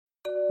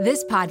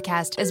This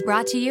podcast is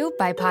brought to you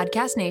by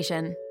Podcast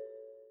Nation.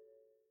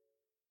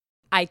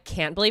 I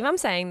can't believe I'm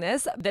saying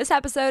this. This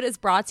episode is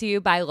brought to you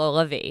by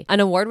Lola V,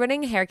 an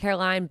award-winning hair care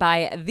line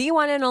by the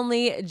one and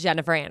only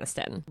Jennifer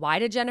Aniston. Why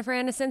did Jennifer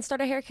Aniston start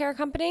a hair care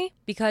company?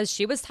 Because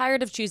she was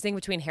tired of choosing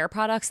between hair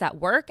products that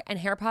work and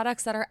hair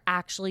products that are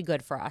actually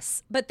good for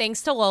us. But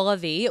thanks to Lola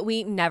V,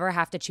 we never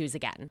have to choose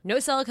again. No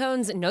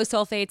silicones, no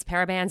sulfates,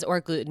 parabens,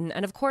 or gluten,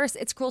 and of course,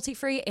 it's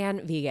cruelty-free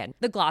and vegan.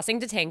 The Glossing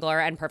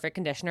Detangler and Perfect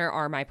Conditioner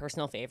are my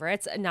personal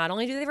favorites. Not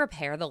only do they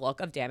repair the look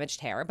of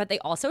damaged hair, but they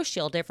also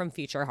shield it from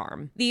future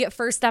harm. The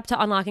first step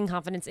to unlocking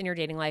confidence in your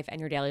dating life and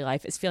your daily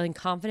life is feeling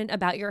confident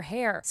about your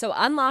hair. So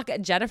unlock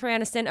Jennifer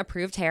Aniston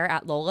approved hair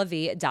at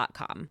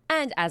lolav.com.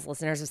 And as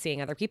listeners of Seeing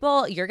Other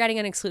People, you're getting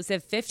an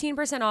exclusive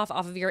 15% off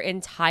of your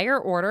entire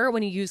order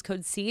when you use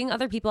code Seeing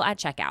Other People at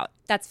checkout.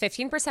 That's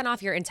 15%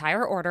 off your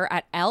entire order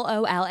at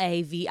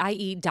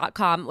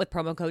LOLAVIE.com with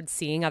promo code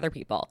Seeing Other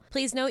People.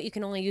 Please note you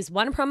can only use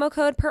one promo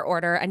code per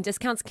order and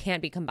discounts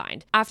can't be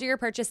combined. After your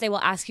purchase, they will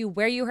ask you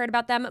where you heard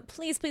about them.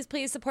 Please, please,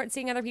 please support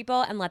Seeing Other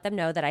People and let them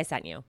know that I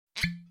sent you.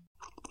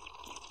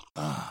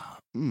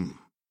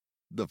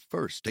 The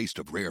first taste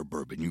of rare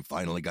bourbon you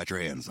finally got your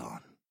hands on.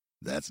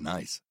 That's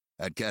nice.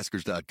 At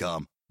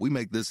Caskers.com, we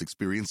make this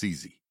experience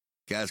easy.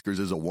 Caskers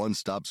is a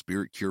one-stop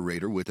spirit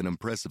curator with an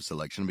impressive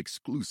selection of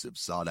exclusive,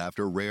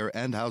 sought-after, rare,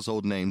 and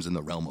household names in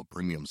the realm of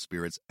premium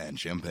spirits and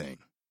champagne.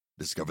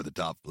 Discover the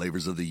top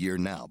flavors of the year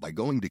now by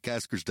going to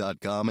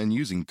Caskers.com and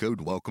using code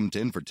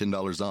WELCOME10 for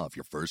 $10 off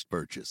your first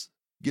purchase.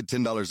 Get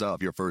 $10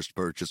 off your first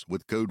purchase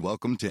with code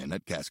WELCOME10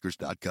 at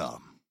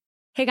Caskers.com.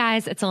 Hey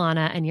guys, it's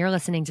Alana, and you're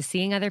listening to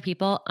Seeing Other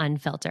People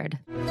Unfiltered.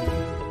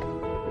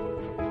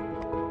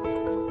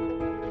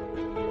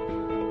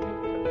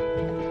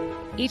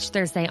 Each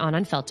Thursday on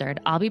Unfiltered,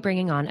 I'll be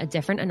bringing on a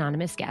different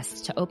anonymous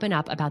guest to open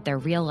up about their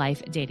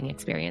real-life dating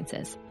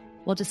experiences.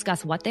 We'll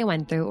discuss what they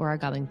went through or are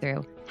going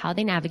through, how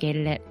they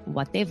navigated it,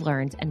 what they've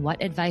learned, and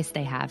what advice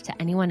they have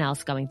to anyone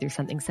else going through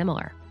something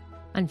similar.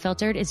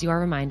 Unfiltered is your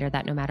reminder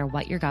that no matter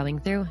what you're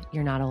going through,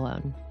 you're not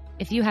alone.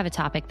 If you have a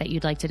topic that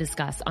you'd like to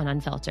discuss on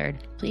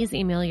Unfiltered, please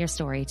email your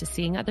story to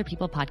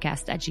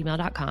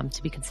seeingotherpeoplepodcast@gmail.com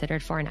to be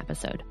considered for an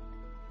episode.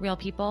 Real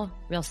people,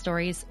 real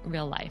stories,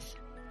 real life.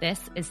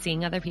 This is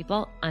Seeing Other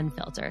People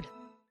Unfiltered.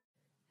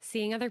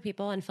 Seeing Other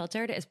People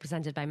Unfiltered is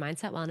presented by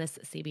Mindset Wellness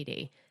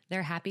CBD.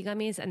 Their happy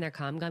gummies and their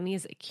calm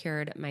gummies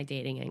cured my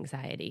dating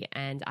anxiety,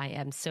 and I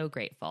am so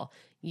grateful.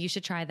 You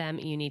should try them.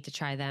 You need to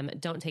try them.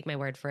 Don't take my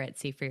word for it.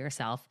 See for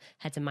yourself.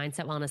 Head to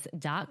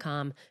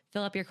mindsetwellness.com,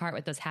 fill up your cart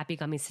with those happy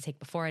gummies to take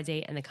before a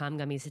date and the calm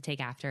gummies to take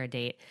after a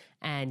date,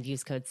 and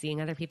use code Seeing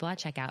Other People at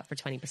checkout for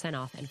 20%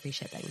 off and free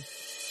shipping.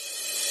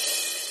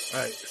 All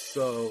right,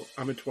 so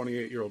I'm a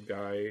 28-year-old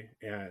guy,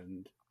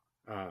 and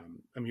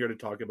I'm here to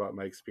talk about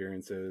my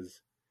experiences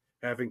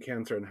having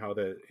cancer and how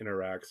that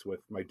interacts with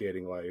my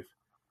dating life,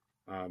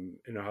 and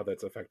how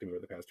that's affected me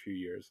over the past few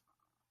years.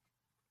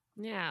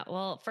 Yeah,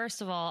 well,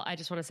 first of all, I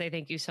just want to say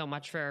thank you so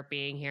much for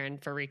being here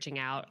and for reaching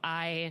out.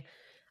 I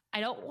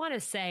don't want to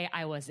say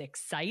I was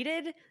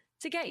excited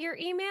to get your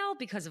email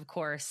because, of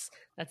course,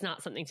 that's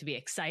not something to be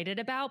excited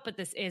about, but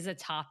this is a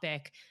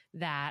topic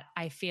that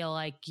I feel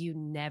like you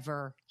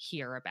never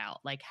hear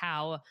about, like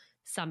how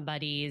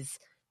somebody's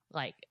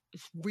like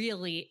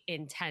really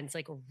intense,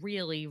 like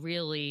really,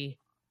 really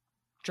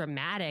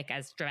dramatic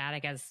as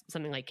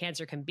something like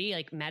cancer can be,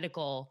 like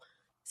medical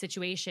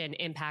situation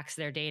impacts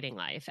their dating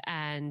life.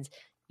 And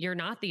you're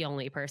not the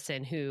only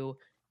person who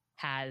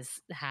has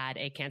had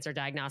a cancer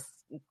diagnosis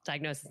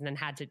and then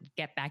had to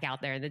get back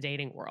out there in the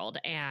dating world.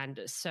 And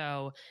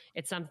so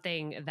it's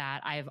something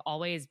that I've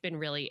always been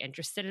really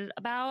interested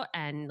about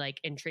and like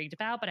intrigued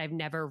about, but I've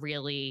never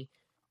really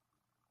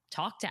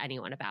talked to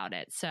anyone about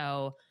it.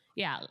 So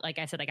yeah, like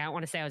I said, like I don't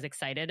want to say I was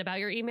excited about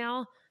your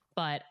email,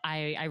 but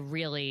I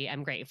really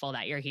am grateful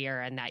that you're here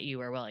and that you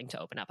were willing to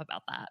open up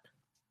about that.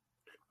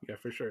 Yeah,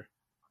 for sure.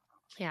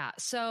 Yeah.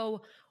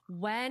 So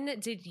when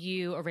did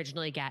you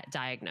originally get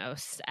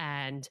diagnosed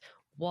and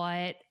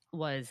what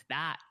was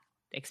that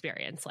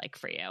experience like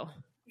for you?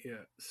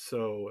 Yeah.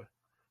 So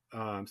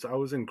I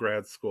was in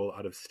grad school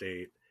out of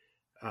state.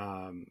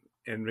 And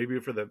maybe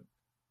for the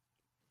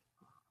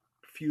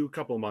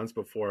couple months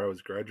before I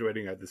was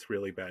graduating, I had this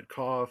really bad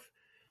cough.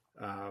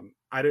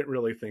 I didn't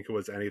really think it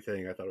was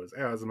anything. I thought it was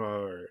asthma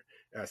or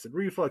acid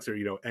reflux or,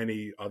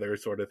 any other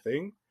sort of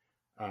thing.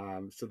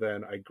 So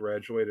then I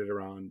graduated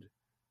around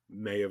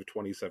May of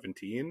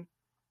 2017.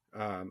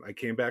 I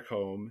came back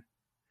home.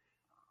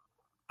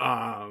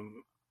 I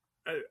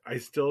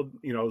still,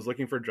 I was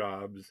looking for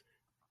jobs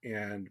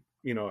and,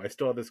 I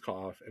still had this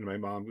cough and my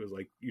mom was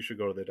like, you should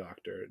go to the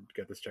doctor and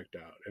get this checked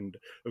out. And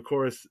of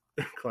course,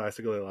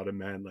 classically, a lot of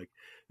men, like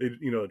they,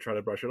 try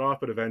to brush it off.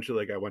 But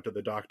eventually, like I went to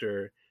the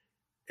doctor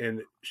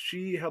and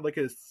she had like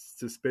a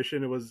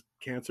suspicion it was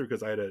cancer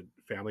because I had a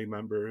family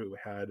member who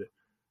had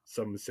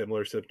some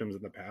similar symptoms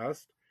in the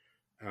past.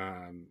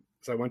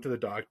 So I went to the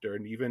doctor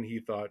and even he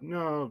thought,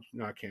 no,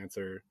 not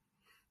cancer.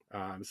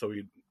 So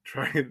we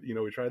tried,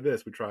 we try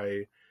this, we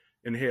try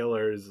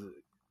inhalers,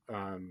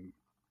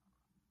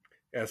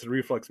 acid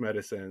reflux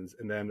medicines.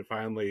 And then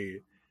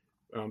finally,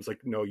 it's like,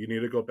 no, you need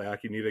to go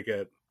back. You need to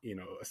get,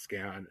 a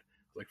scan.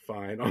 Like,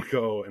 fine, I'll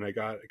go. And I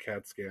got a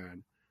CAT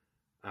scan.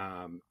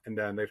 And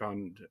then they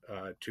found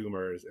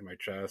tumors in my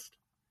chest.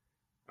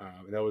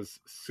 And that was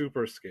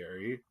super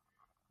scary.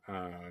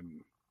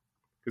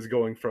 Because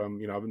going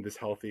from, I'm this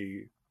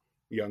healthy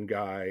young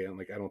guy and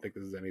like, I don't think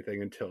this is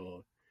anything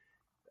until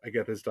I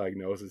get this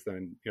diagnosis.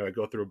 Then, I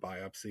go through a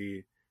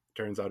biopsy.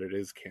 Turns out it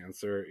is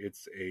cancer.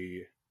 It's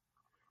a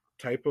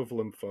type of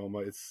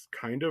lymphoma. It's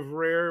kind of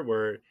rare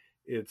where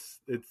it's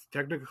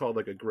technically called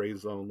like a gray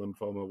zone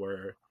lymphoma,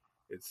 where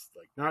it's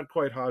like not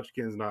quite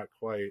Hodgkin's, not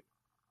quite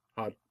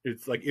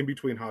it's like in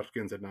between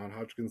Hodgkin's and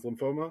non-Hodgkin's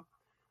lymphoma.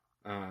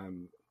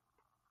 Um,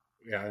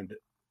 and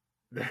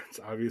that's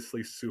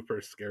obviously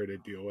super scary to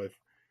deal with.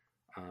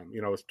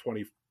 I was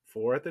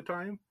 24 at the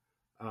time,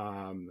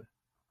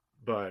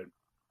 but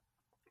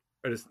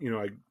I just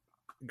I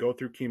go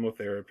through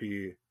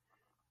chemotherapy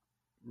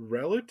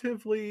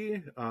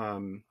relatively.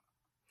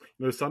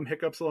 There's some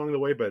hiccups along the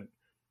way, but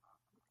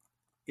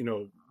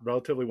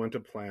relatively went to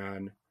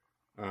plan.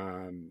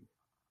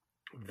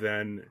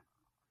 Then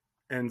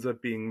ends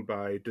up being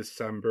by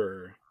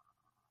December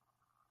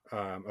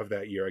of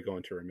that year, I go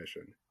into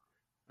remission.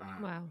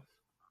 Wow.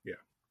 Yeah.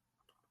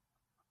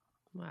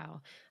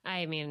 Wow.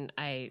 I mean,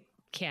 I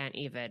can't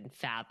even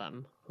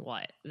fathom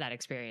what that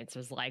experience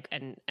was like.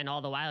 And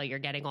all the while you're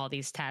getting all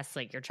these tests,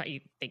 like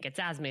you think it's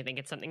asthma, you think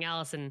it's something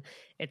else. And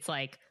it's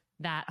like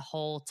that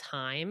whole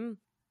time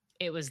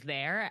it was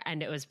there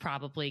and it was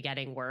probably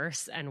getting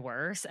worse and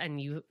worse.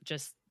 And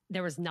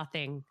there was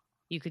nothing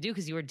you could do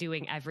because you were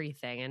doing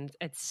everything. And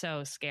it's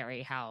so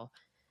scary how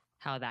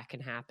that can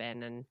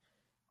happen. And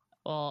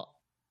well,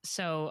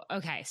 so,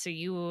 okay. So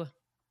you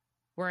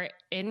were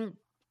in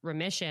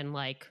remission,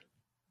 like,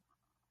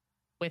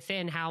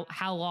 within how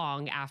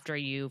long after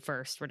you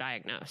first were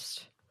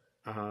diagnosed?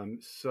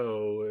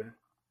 So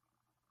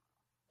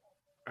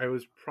I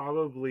was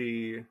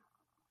probably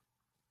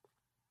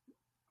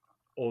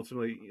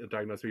ultimately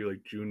diagnosed maybe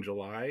like June,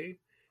 July,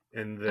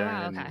 and Oh,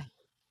 wow, okay.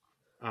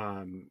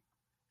 then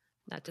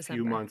That a few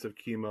December. months of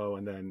chemo,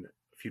 and then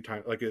a few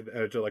times like I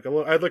had like a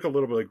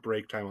little bit like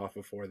break time off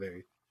before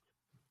they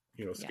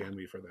scanned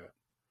me for that.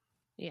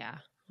 Yeah.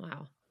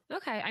 Wow.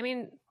 Okay. I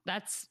mean,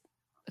 that's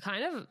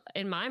kind of,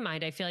 in my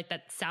mind, I feel like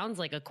that sounds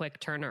like a quick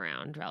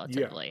turnaround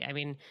relatively. Yeah. I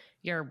mean,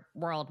 your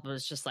world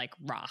was just like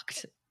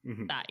rocked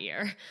that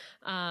year.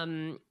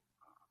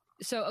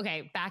 So,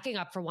 okay, backing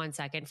up for 1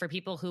 second, for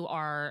people who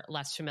are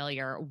less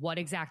familiar, what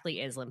exactly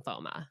is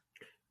lymphoma?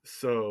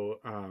 So,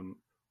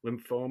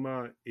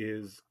 lymphoma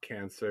is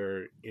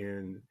cancer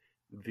in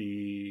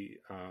the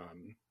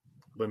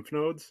lymph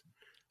nodes.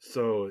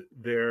 So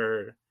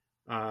they're,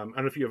 I don't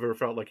know if you ever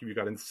felt like if you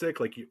gotten sick,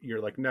 like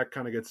your like neck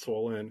kind of gets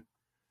swollen.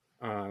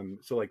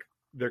 So like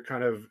they're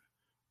kind of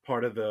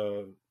part of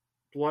the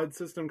blood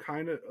system,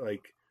 kind of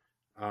like,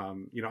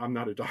 I'm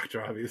not a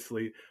doctor,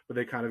 obviously, but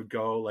they kind of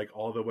go like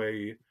all the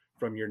way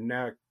from your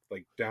neck,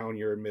 like down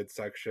your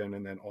midsection,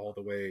 and then all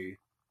the way,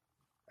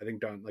 I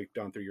think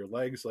down through your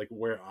legs. Like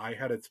where I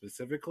had it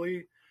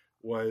specifically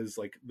was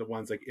like the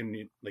ones like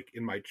in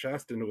my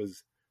chest, and it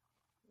was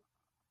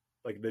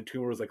like the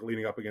tumor was like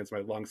leaning up against my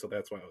lung, so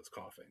that's why I was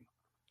coughing.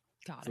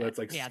 Got So it. that's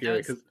like Yeah,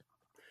 scary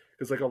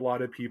because like a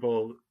lot of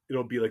people,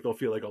 it'll be like they'll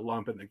feel like a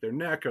lump in like their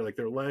neck or like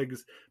their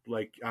legs.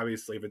 Like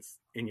obviously, if it's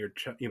in your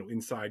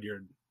inside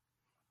your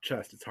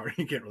chest, it's hard.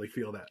 You can't really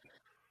feel that.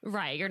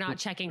 right. You're not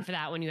checking for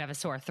that when you have a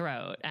sore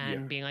throat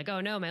and Yeah. being like,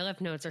 oh no, my lymph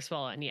nodes are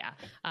swollen. Yeah.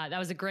 That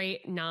was a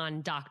great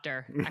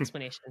non-doctor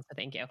explanation. So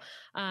thank you.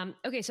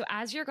 Okay. So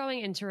as you're going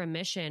into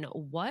remission,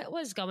 what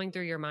was going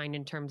through your mind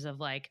in terms of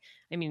like,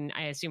 I mean,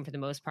 I assume for the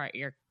most part,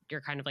 your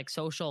kind of like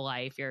social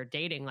life, your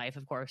dating life,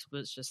 of course,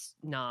 was just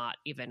not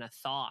even a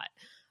thought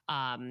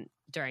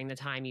during the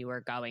time you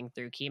were going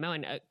through chemo.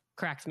 And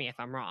correct me if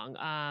I'm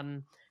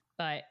wrong.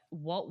 But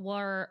what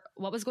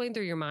was going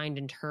through your mind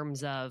in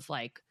terms of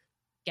like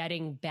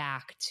getting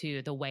back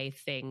to the way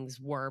things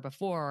were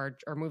before,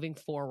 or moving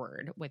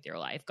forward with your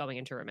life going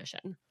into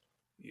remission?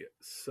 Yeah.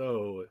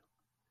 So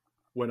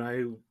when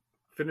I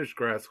finished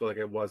grad school, like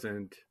I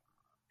wasn't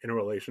in a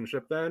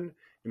relationship then.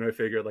 I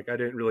figured like I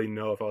didn't really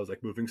know if I was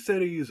like moving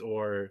cities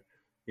or,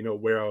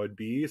 where I would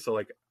be. So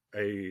like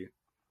I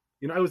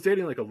was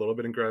dating like a little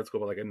bit in grad school,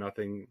 but like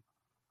nothing,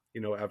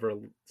 ever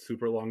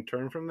super long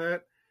term from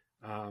that.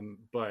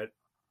 But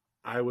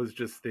I was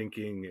just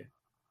thinking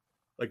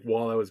like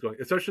while I was going,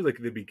 especially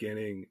like the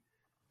beginning,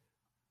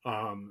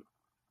 um,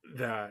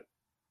 that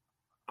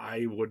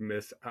I would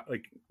miss,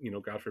 like,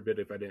 God forbid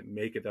if I didn't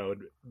make it,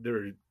 there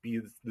would be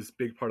this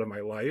big part of my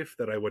life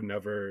that I would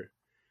never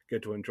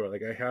get to enjoy.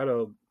 Like I had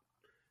a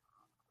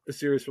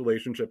serious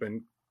relationship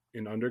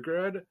in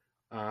undergrad,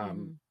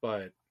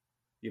 but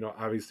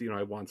obviously,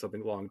 I want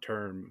something long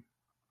term,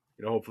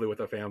 hopefully with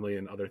a family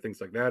and other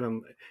things like that,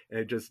 and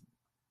it just,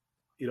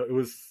 it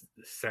was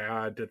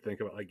sad to think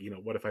about, like,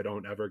 what if I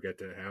don't ever get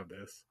to have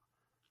this?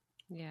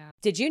 Yeah.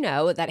 Did you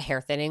know that hair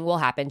thinning will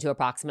happen to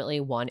approximately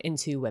 1 in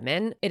 2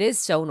 women? It is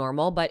so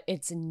normal, but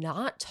it's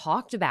not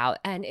talked about,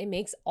 and it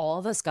makes all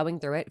of us going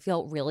through it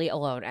feel really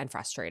alone and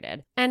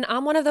frustrated. And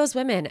I'm one of those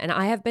women, and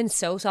I have been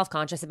so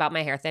self-conscious about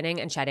my hair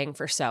thinning and shedding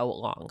for so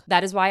long.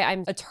 That is why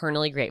I'm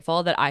eternally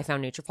grateful that I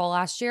found Nutrafol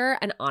last year,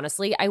 and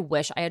honestly, I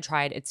wish I had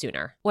tried it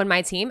sooner. When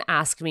my team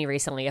asked me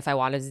recently if I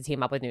wanted to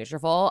team up with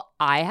Nutrafol,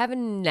 I have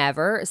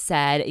never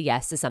said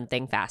yes to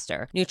something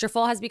faster.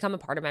 Nutrafol has become a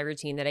part of my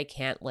routine that I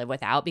can't live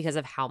without because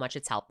of how much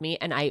it's helped me,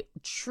 and I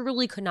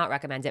truly could not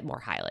recommend it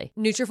more highly.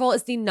 Nutrafol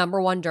is the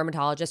 #1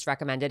 dermatologist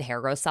recommended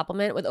hair growth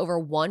supplement, with over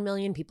 1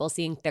 million people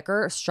seeing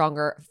thicker,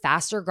 stronger,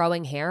 faster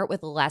growing hair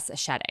with less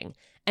shedding.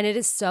 And it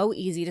is so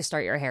easy to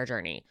start your hair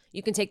journey.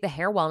 You can take the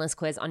hair wellness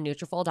quiz on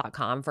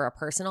Nutrafol.com for a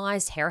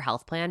personalized hair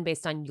health plan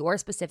based on your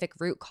specific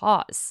root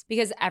cause.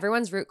 Because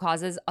everyone's root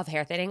causes of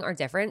hair thinning are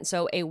different,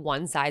 so a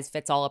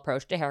one-size-fits-all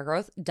approach to hair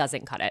growth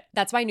doesn't cut it.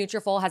 That's why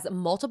Nutrafol has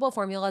multiple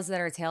formulas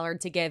that are tailored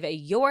to give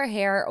your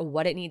hair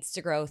what it needs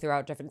to grow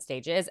throughout different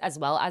stages, as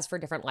well as for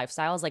different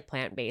lifestyles like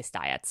plant-based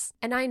diets.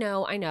 And I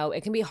know,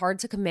 it can be hard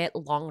to commit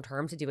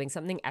long-term to doing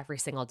something every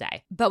single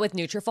day. But with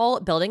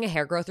Nutrafol, building a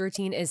hair growth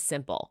routine is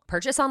simple.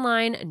 Purchase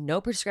online, no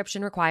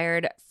prescription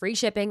required, free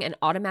shipping, and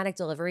automatic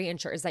delivery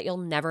ensures that you'll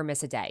never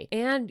miss a day.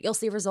 And you'll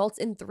see results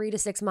in 3 to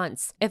 6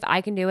 months. If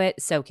I can do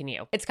it, so can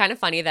you. It's kind of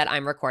funny that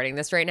I'm recording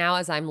this right now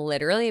as I'm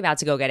literally about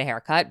to go get a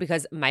haircut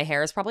because my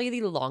hair is probably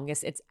the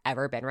longest it's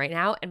ever been right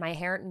now, and my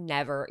hair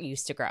never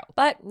used to grow.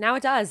 But now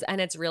it does, and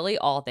it's really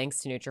all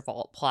thanks to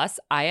Nutrafol. Plus,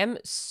 I am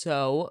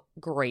so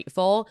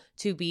grateful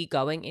to be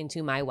going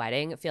into my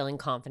wedding feeling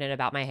confident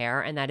about my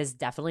hair, and that is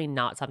definitely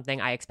not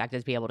something I expected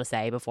to be able to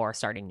say before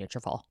starting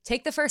Nutrafol.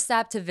 Take the first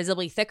step to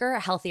visibly thicker,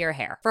 healthier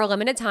hair. For a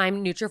limited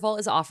time, Nutrafol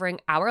is offering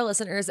our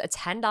listeners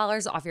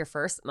 $10 off your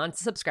first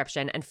month's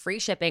subscription and free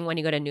shipping when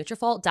you go to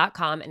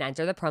Nutrafol.com and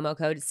enter the promo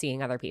code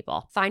Seeing Other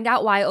People. Find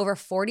out why over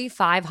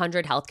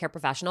 4,500 healthcare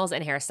professionals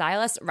and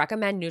hairstylists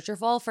recommend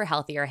Nutrafol for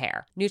healthier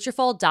hair.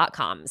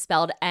 Nutrafol.com,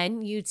 spelled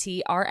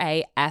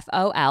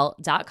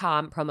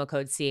Nutrafol.com, promo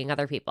code Seeing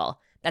Other People.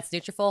 That's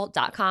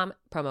Nutrafol.com,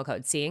 promo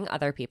code Seeing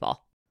Other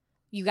People.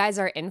 You guys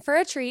are in for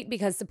a treat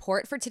because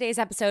support for today's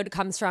episode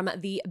comes from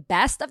the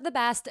best of the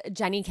best,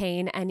 Jenny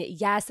Kane. And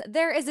yes,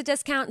 there is a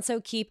discount, so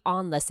keep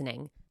on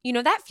listening. You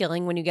know that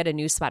feeling when you get a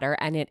new sweater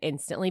and it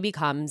instantly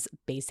becomes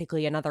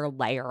basically another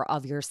layer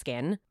of your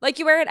skin? Like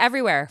you wear it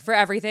everywhere, for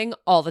everything,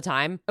 all the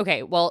time.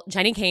 Okay, well,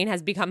 Jenny Kane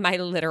has become my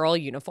literal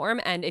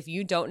uniform. And if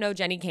you don't know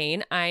Jenny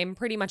Kane, I'm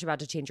pretty much about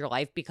to change your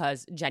life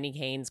because Jenny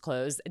Kane's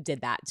clothes did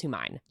that to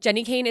mine.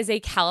 Jenny Kane is a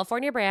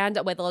California brand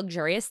with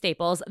luxurious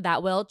staples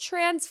that will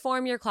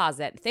transform your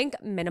closet. Think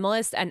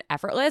minimalist and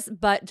effortless,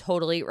 but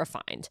totally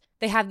refined.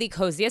 They have the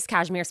coziest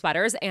cashmere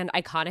sweaters and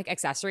iconic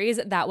accessories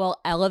that will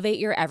elevate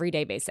your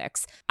everyday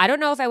basics. I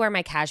don't know if I wear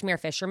my cashmere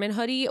fisherman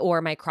hoodie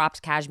or my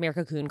cropped cashmere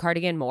cocoon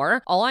cardigan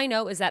more. All I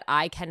know is that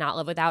I cannot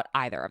live without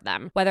either of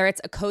them. Whether it's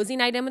a cozy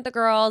night in with the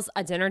girls,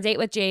 a dinner date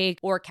with Jake,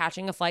 or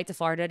catching a flight to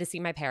Florida to see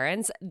my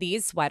parents,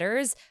 these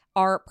sweaters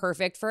are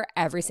perfect for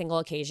every single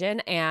occasion,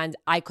 and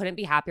I couldn't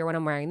be happier when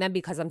I'm wearing them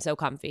because I'm so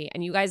comfy.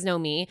 And you guys know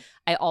me,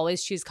 I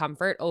always choose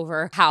comfort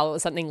over how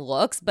something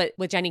looks, but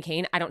with Jenny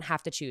Kane, I don't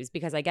have to choose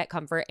because I get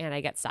comfort and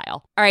I get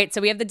style. All right,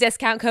 so we have the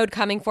discount code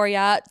coming for you.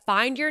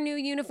 Find your new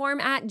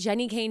uniform at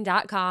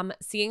jennykane.com.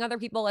 Seeing Other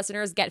People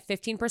listeners get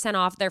 15%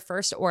 off their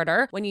first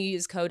order when you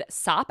use code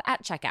SOP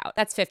at checkout.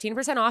 That's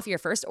 15% off your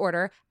first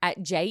order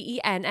at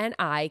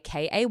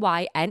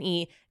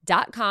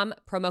JENNIKAYNE.com,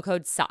 promo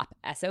code SOP,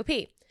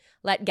 S-O-P.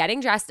 Let getting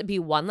dressed be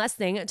one less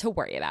thing to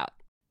worry about.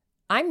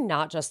 I'm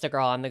not just a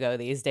girl on the go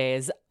these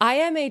days. I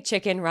am a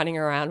chicken running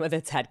around with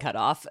its head cut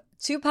off.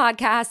 2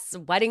 podcasts,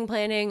 wedding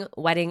planning,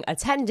 wedding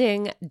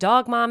attending,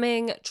 dog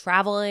momming,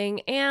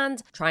 traveling,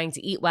 and trying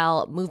to eat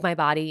well, move my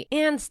body,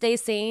 and stay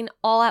sane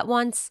all at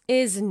once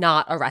is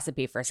not a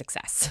recipe for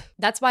success.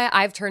 That's why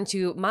I've turned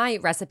to my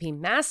recipe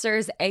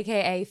masters,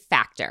 aka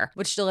Factor,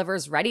 which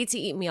delivers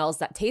ready-to-eat meals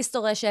that taste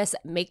delicious,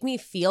 make me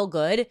feel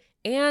good,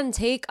 and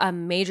take a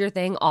major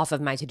thing off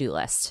of my to-do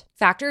list.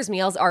 Factor's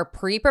meals are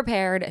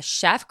pre-prepared,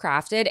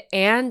 chef-crafted,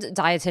 and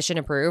dietitian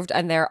approved,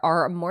 and there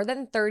are more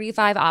than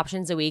 35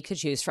 options a week to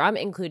choose from,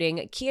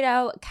 including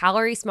keto,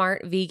 calorie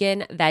smart,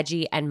 vegan,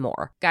 veggie, and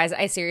more. Guys,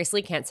 I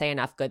seriously can't say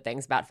enough good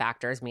things about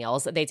Factor's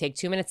meals. They take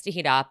 2 minutes to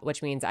heat up,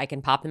 which means I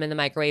can pop them in the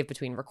microwave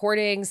between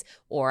recordings,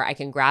 or I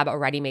can grab a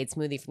ready-made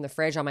smoothie from the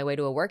fridge on my way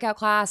to a workout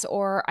class,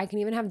 or I can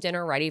even have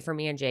dinner ready for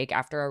me and Jake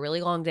after a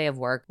really long day of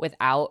work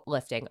without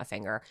lifting a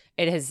finger.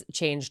 It has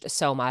changed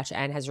so much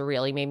and has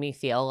really made me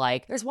feel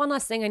like there's one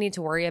less thing I need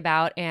to worry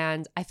about,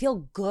 and I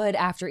feel good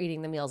after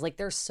eating the meals. Like,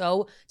 they're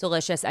so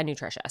delicious and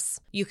nutritious.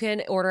 You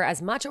can order as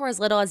much or as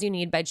little as as you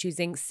need by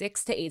choosing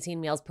 6 to 18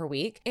 meals per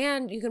week,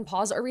 and you can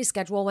pause or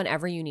reschedule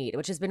whenever you need,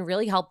 which has been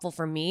really helpful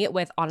for me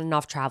with on and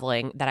off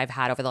traveling that I've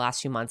had over the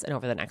last few months and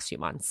over the next few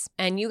months.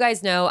 And you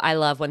guys know I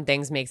love when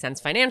things make sense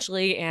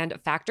financially, and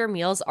Factor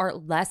meals are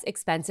less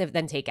expensive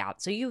than takeout,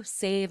 so you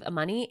save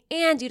money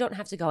and you don't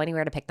have to go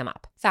anywhere to pick them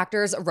up.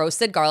 Factor's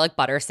roasted garlic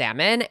butter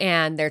salmon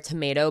and their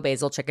tomato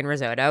basil chicken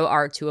risotto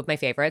are two of my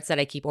favorites that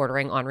I keep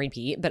ordering on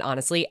repeat, but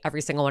honestly,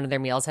 every single one of their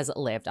meals has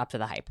lived up to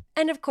the hype.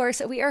 And of course,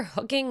 we are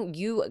hooking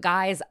you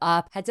guys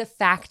up. Head to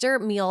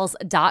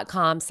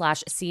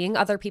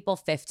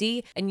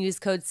factormeals.com/seeingotherpeople50 and use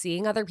code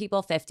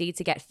seeingotherpeople50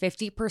 to get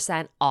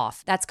 50%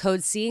 off. That's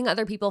code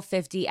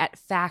seeingotherpeople50 at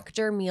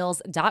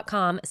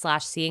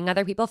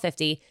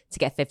factormeals.com/seeingotherpeople50 to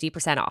get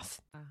 50%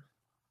 off.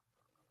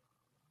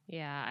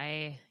 Yeah,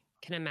 I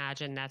can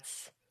imagine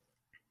that's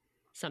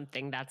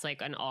something that's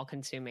like an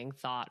all-consuming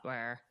thought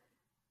where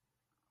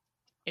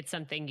it's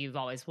something you've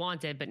always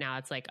wanted, but now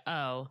it's like,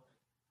 oh,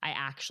 I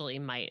actually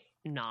might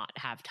not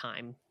have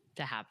time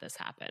to have this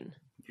happen.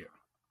 Yeah.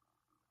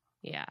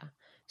 Yeah.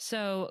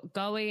 So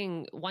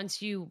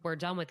once you were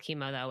done with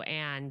chemo though,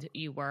 and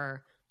you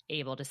were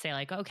able to say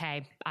like,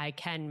 okay, I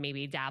can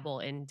maybe dabble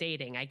in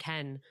dating. I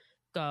can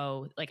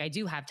go, like, I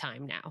do have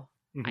time now.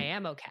 Mm-hmm. I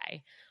am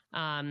okay.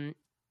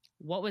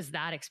 What was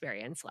that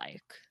experience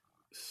like?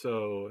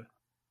 So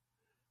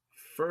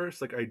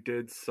first, like, I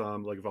did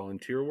some like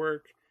volunteer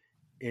work,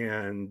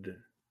 and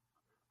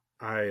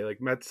I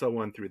like met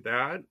someone through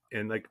that,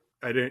 and like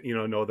I didn't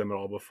know them at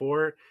all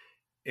before,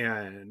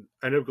 and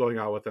I ended up going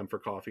out with them for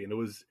coffee, and it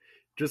was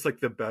just like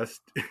the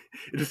best.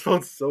 It just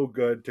felt so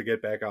good to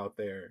get back out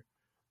there.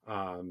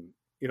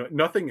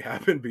 Nothing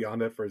happened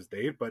beyond that first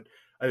date, but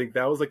I think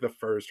that was like the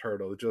first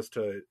hurdle, just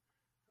to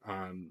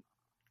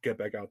get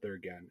back out there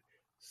again.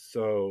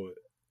 So,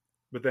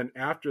 but then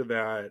after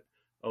that,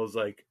 I was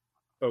like,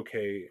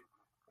 okay,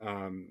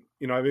 I mean,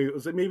 it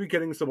was like maybe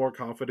getting some more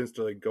confidence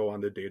to like go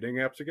on the dating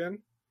apps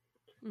again.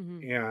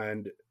 Mm-hmm.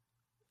 And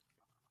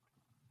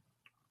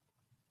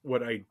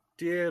what I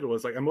did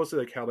was like I mostly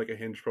like had like a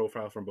Hinge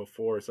profile from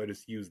before, so I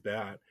just used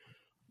that.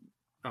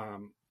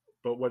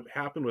 But what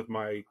happened with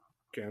my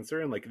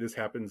cancer, and like this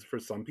happens for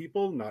some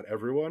people, not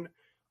everyone,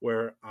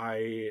 where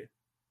I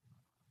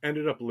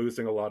ended up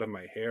losing a lot of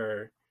my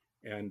hair,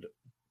 and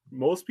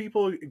most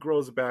people it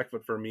grows back,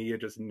 but for me it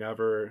just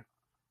never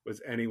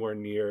was anywhere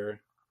near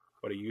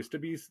what it used to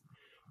be.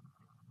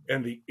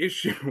 And the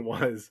issue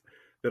was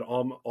that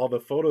all the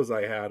photos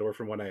I had were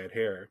from when I had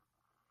hair.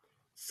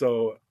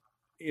 So,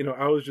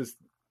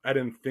 I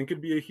didn't think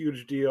it'd be a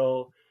huge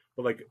deal,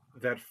 but like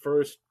that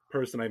first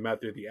person I met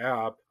through the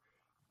app,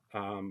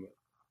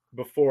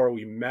 before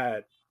we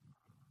met,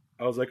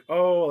 I was like,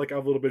 oh, like I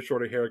have a little bit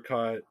shorter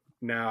haircut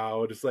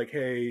now, just like,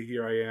 hey,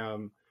 here I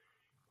am.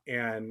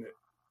 And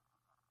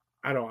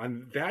I don't know,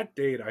 on that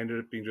date, I ended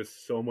up being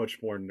just so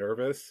much more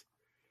nervous.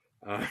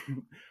 I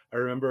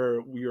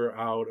remember we were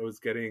out,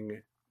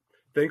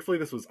 thankfully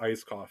this was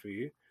iced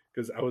coffee,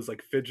 because I was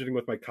like fidgeting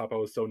with my cup. I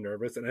was so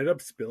nervous, and I ended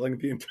up spilling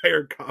the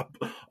entire cup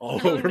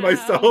all over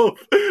myself.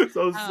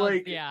 So I was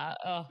like, yeah.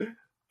 Oh.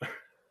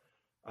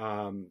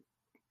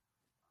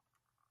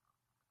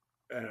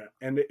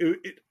 And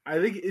I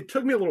think it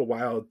took me a little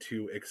while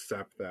to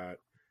accept that,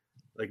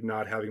 like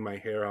not having my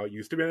hair out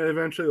used to be, and I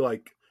eventually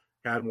like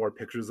had more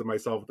pictures of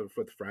myself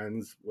with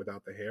friends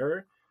without the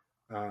hair.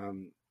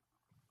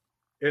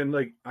 And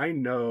like I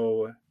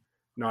know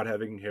not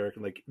having hair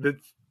can like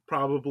that's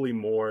probably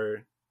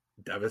more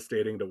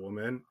devastating to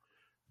women.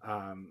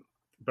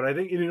 But I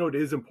think it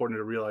is important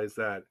to realize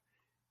that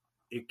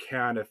it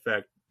can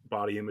affect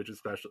body image,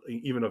 especially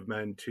even of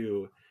men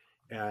too.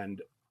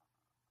 And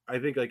I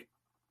think like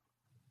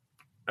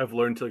I've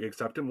learned to like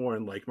accept it more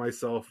and like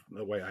myself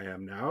the way I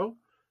am now.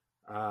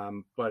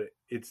 But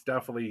it's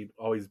definitely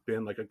always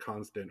been like a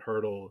constant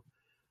hurdle,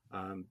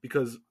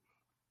 because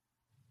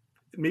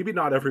maybe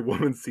not every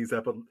woman sees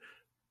that, but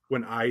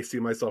when I see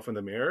myself in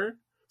the mirror,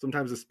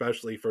 sometimes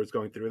especially first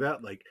going through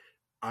that, like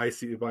I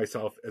see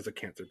myself as a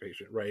cancer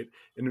patient, right?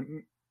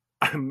 And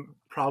I'm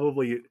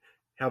probably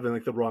having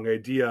like the wrong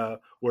idea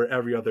where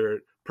every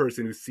other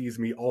person who sees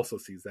me also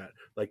sees that.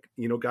 Like,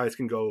 guys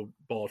can go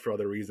bald for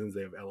other reasons.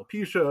 They have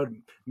alopecia,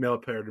 male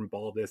pattern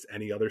baldness,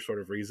 any other sort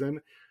of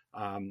reason.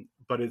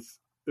 But it's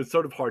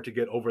sort of hard to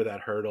get over that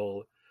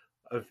hurdle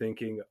of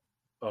thinking,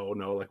 oh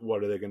no, like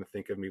what are they going to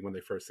think of me when they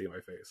first see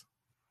my face?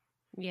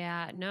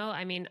 Yeah, no,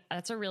 I mean,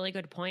 that's a really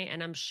good point.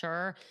 And I'm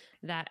sure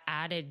that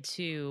added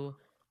to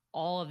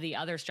all of the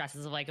other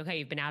stresses of like, okay,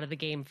 you've been out of the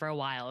game for a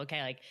while.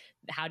 Okay. Like,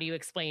 how do you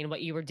explain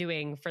what you were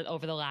doing for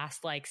over the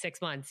last like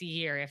 6 months, a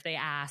year? If they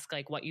ask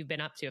like what you've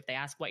been up to, if they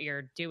ask what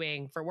you're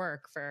doing for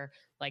work, for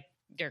like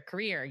your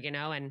career,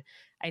 and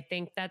I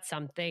think that's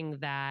something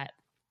that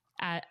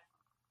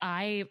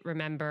I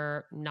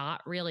remember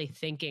not really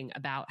thinking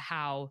about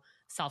how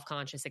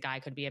self-conscious a guy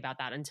could be about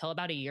that until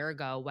about a year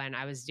ago, when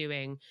I was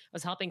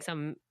helping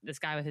this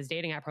guy with his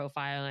dating app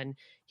profile. And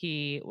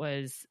he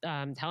was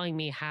telling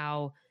me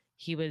how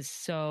he was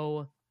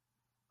so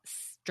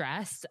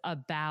stressed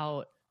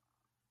about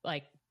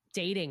like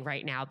dating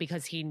right now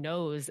because he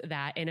knows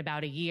that in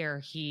about a year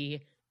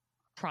he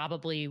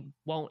probably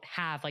won't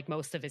have like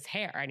most of his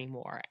hair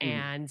anymore.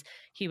 And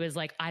he was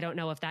like, I don't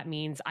know if that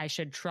means I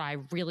should try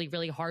really,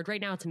 really hard right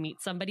now to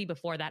meet somebody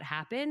before that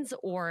happens,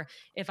 or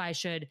if I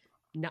should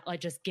not like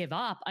just give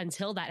up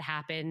until that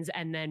happens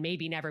and then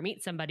maybe never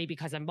meet somebody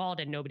because I'm bald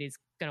and nobody's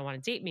going to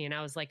want to date me. And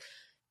I was like,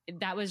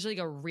 that was like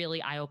a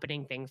really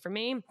eye-opening thing for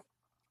me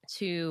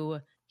to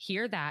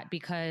hear that,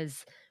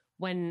 because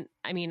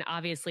I mean,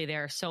 obviously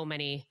there are so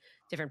many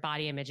different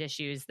body image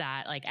issues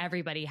that like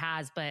everybody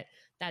has, but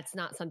that's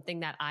not something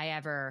that I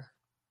ever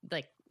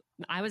like.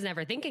 I was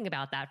never thinking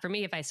about that. For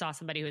me, if I saw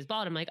somebody who's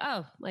bald, I'm like,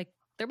 oh, like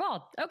they're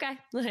bald. Okay.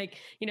 Like,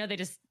 you know, they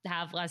just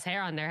have less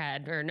hair on their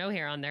head or no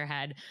hair on their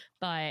head,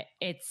 but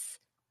it's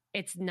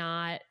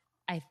not,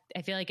 I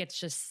feel like it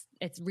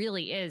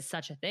really is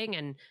such a thing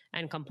and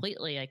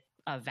completely like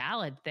a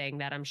valid thing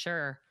that I'm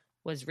sure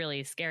was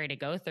really scary to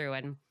go through.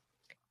 And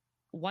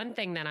one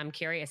thing that I'm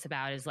curious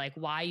about is like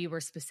why you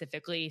were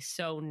specifically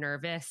so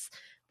nervous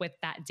with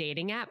that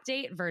dating app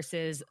date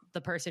versus the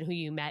person who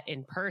you met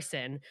in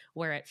person,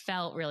 where it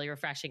felt really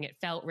refreshing. It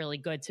felt really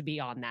good to be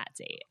on that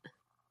date.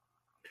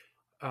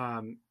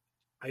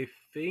 I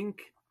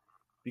think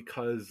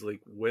because like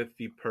with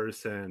the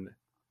person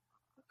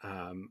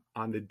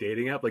on the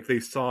dating app, like they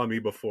saw me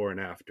before and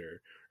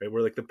after, right?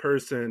 Where like the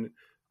person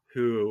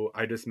who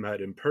I just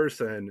met in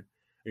person,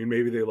 I mean,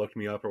 maybe they looked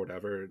me up or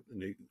whatever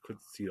and they could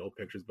see old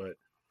pictures, but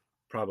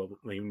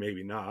probably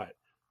maybe not.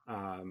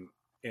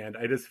 And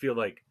I just feel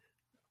like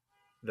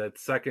that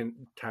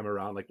second time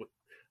around, like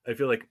I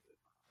feel like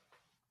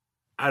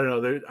I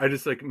don't know. I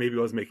just like maybe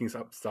I was making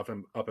stuff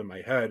up in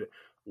my head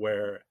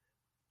where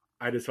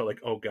I just felt like,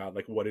 oh God,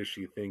 like what is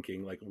she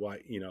thinking? Like what,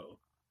 you know?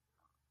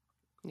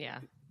 Yeah.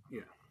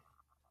 Yeah.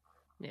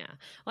 Yeah.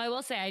 Well, I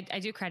will say I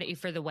do credit you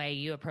for the way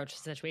you approached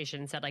the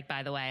situation and said like,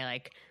 by the way,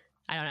 like,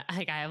 I don't know,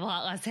 like I have a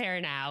lot less hair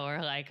now,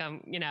 or like,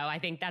 you know, I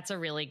think that's a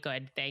really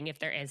good thing if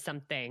there is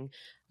something,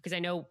 because I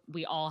know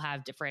we all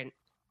have different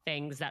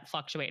things that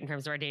fluctuate in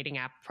terms of our dating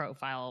app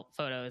profile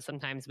photos.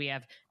 Sometimes we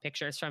have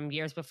pictures from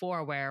years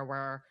before where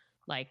we're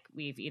like,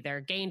 we've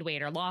either gained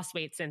weight or lost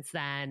weight since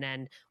then,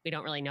 and we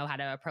don't really know how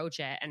to approach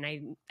it. And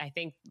I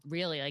think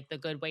really like the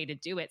good way to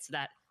do it so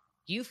that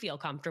you feel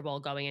comfortable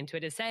going into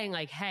it is saying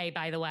like, hey,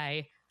 by the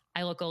way,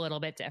 I look a little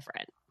bit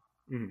different.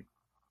 Mm-hmm.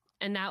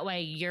 And that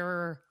way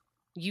you're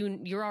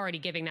already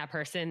giving that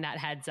person that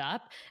heads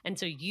up. And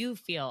so you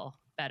feel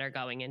better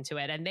going into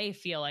it and they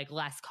feel like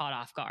less caught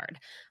off guard.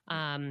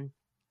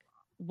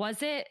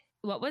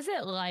 What was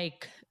it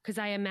like? Because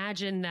I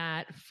imagine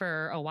that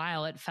for a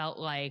while it felt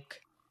like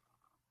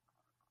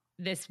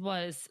this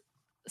was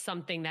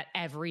something that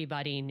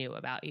everybody knew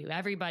about you.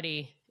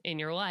 Everybody in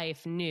your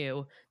life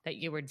knew that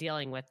you were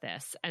dealing with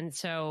this. And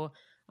so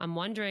I'm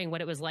wondering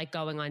what it was like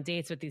going on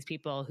dates with these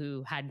people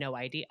who had no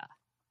idea.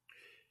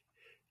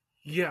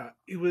 Yeah,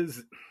 in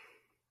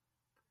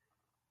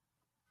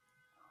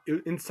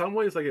some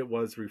ways like it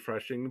was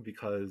refreshing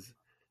because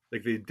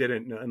like they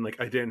didn't know, and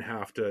like I didn't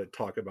have to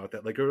talk about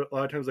that. Like a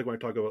lot of times like when I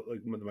talk about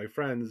like with my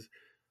friends,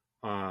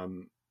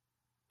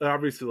 they're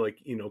obviously like,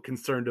 you know,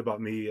 concerned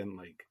about me and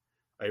like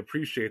I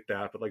appreciate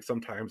that, but like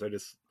sometimes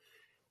it's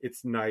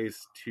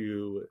nice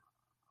to,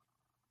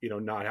 you know,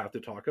 not have to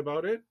talk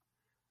about it.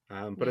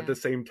 But at the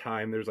same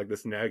time, there's like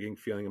this nagging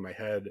feeling in my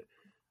head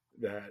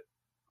that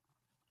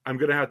I'm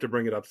going to have to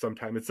bring it up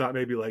sometime. It's not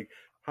maybe like,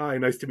 hi,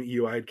 nice to meet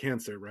you, I had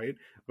cancer, right?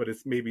 But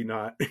it's maybe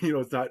not, you know,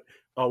 it's not,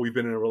 oh, we've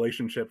been in a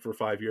relationship for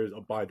 5 years.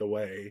 Oh, by the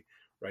way,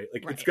 right?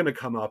 Like It's going to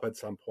come up at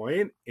some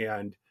point.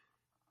 And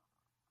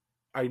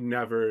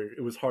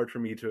it was hard for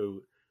me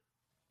to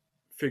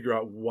figure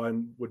out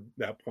when would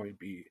that point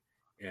be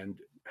and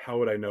how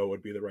would I know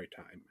would be the right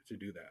time to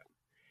do that.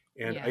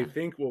 And I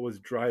think what was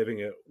driving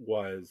it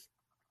was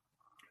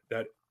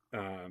that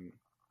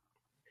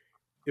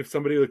if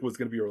somebody like was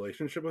going to be a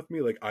relationship with me,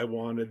 like I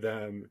wanted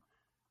them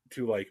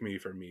to like me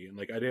for me, and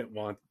like I didn't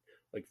want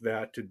like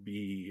that to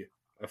be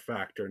a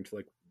factor into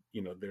like,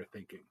 you know, their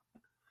thinking.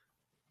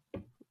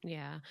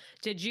 Yeah.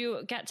 Did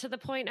you get to the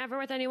point ever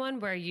with anyone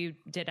where you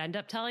did end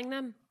up telling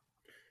them?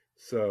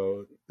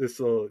 So this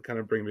will kind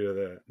of bring me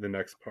to the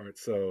next part.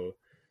 So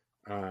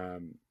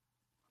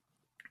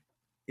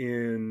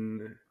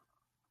it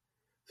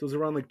was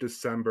around like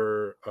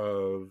December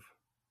of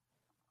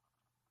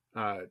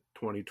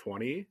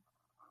 2020.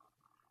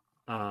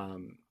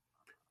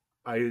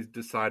 I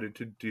decided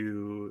to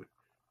do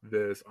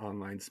this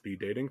online speed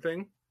dating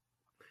thing.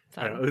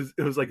 I don't know,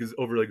 it was like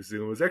over like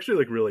Zoom. It was actually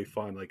like really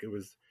fun. Like it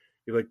was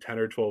like 10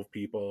 or 12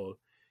 people,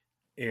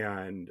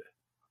 and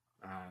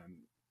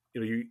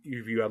you know,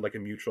 if you had like a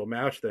mutual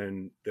match,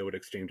 then they would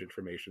exchange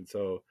information.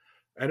 So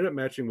I ended up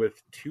matching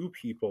with 2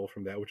 people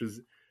from that, which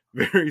is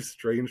very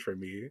strange for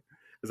me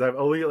because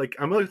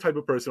I'm the type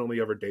of person who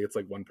only ever dates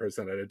like one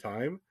person at a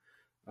time.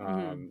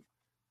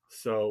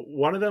 So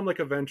one of them,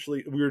 like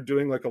eventually we were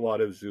doing like a lot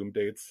of Zoom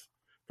dates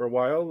for a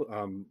while.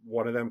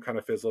 One of them kind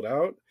of fizzled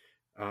out.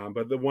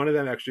 But the one of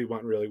them actually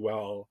went really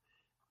well.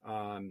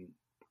 And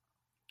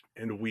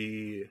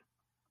we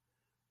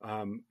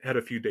had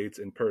a few dates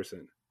in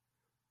person.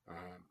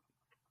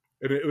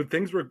 And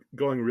things were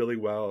going really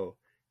well.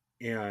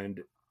 And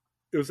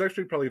it was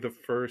actually probably the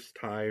first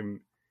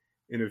time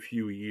in a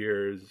few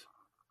years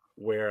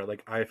where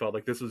like I felt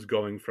like this was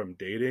going from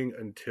dating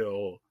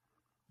until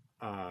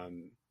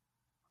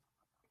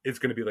it's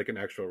going to be like an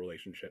actual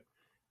relationship.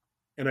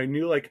 And I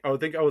knew like I would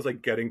think I was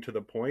like getting to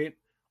the point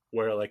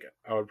where like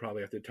I would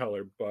probably have to tell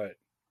her, but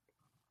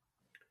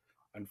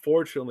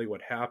unfortunately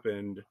what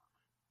happened,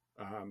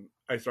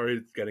 I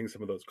started getting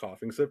some of those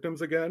coughing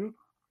symptoms again.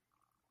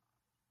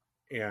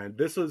 And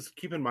this was,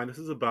 keep in mind, this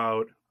is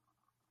about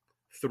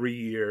 3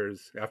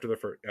 years after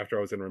after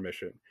I was in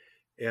remission.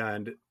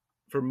 And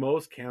for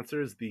most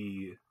cancers,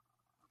 the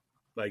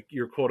like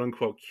you're quote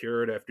unquote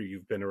cured after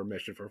you've been in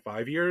remission for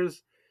 5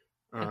 years.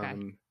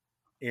 Okay.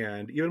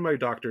 And even my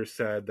doctor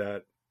said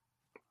that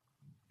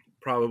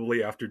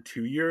probably after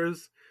 2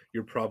 years,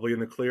 you're probably in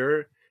the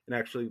clear. And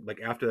actually,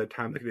 like after that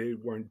time, like they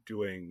weren't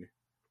doing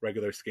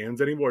regular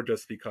scans anymore,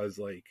 just because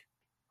like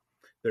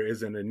there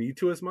isn't a need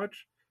to as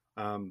much.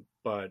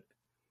 But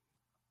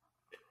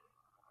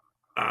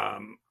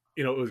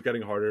you know, it was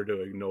getting harder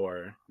to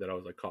ignore that I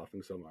was like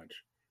coughing so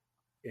much.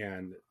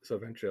 And so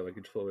eventually, like,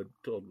 I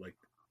told like,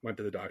 went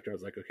to the doctor. I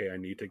was like, okay, I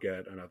need to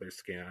get another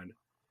scan.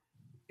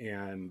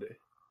 And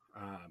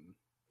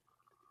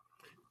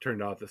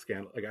turned off the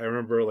scan. Like, I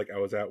remember, like, I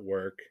was at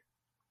work,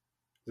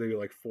 maybe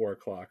like 4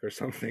 o'clock or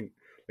something,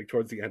 like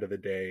towards the end of the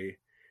day.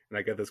 And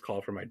I get this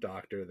call from my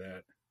doctor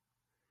that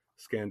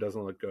scan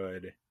doesn't look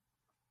good.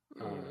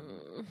 You're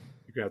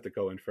gonna have to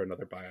go in for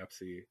another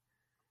biopsy.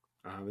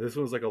 This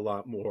one's like a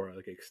lot more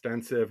like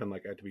extensive, and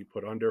like I had to be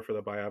put under for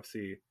the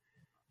biopsy.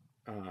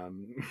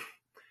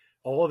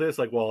 All of this,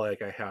 like, while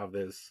like I have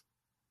this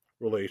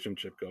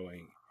relationship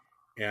going,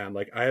 and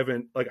like I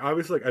haven't, like,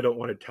 obviously, like I don't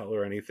want to tell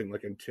her anything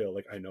like until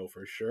like I know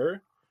for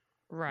sure.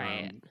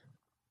 Right.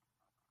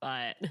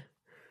 But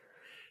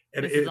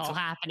And this is all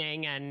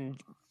happening and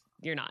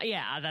you're not.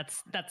 Yeah,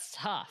 that's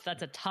tough.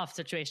 That's a tough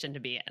situation to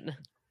be in.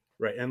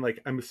 Right. And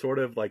like I'm sort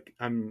of like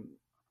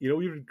you know,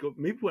 we would go,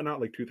 maybe went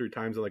out like 2-3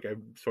 times, and like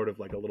I'm sort of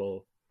like a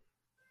little,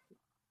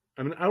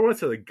 I mean, I don't want to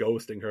say like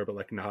ghosting her, but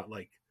like not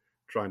like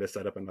trying to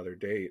set up another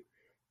date.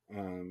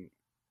 And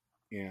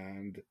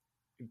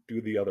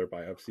do the other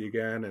biopsy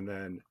again, and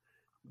then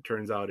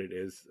turns out it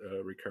is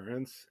a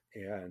recurrence.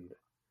 And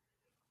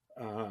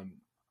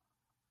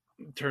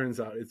turns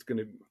out it's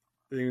gonna,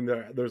 I mean,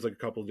 there's like a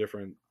couple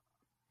different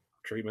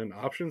treatment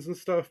options and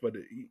stuff, but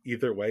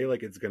either way,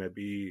 like it's gonna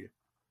be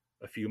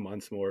a few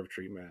months more of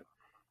treatment.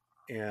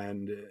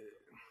 And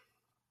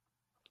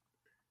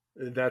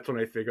that's when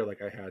I figured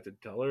like I had to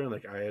tell her, and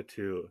like I had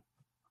to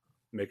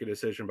make a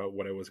decision about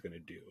what I was gonna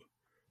do.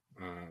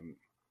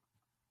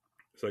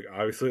 So like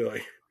obviously,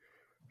 like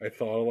I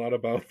thought a lot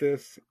about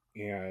this,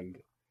 and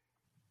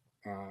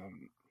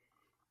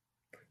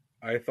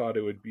I thought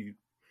it would be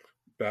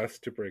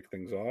best to break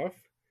things off,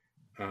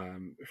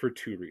 for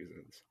 2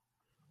 reasons.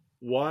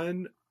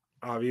 One,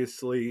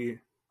 obviously,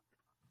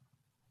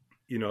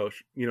 I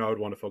would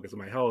want to focus on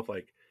my health.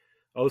 Like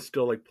I was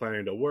still like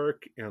planning to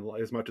work, and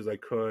as much as I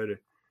could,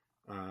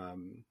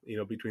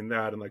 between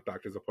that and like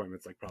doctor's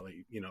appointments, like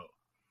probably,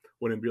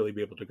 wouldn't really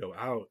be able to go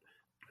out.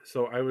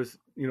 So I was,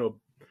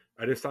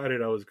 I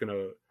decided I was going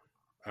to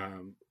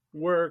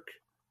work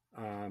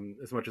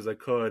as much as I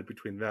could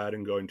between that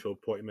and going to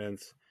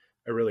appointments.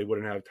 I really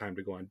wouldn't have time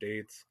to go on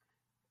dates.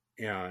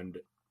 And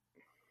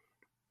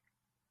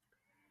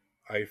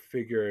I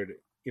figured,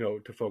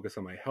 to focus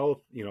on my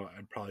health,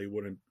 I probably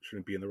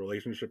shouldn't be in the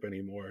relationship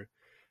anymore.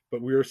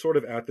 But we were sort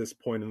of at this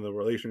point in the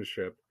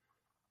relationship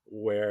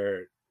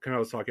where, kind of I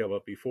was talking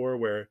about before,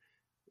 where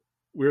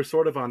we were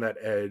sort of on that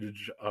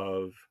edge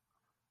of,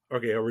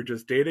 okay, are we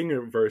just dating,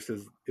 or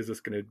versus is this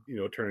going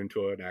to, turn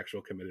into an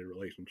actual committed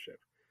relationship?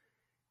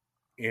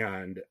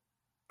 And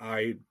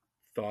I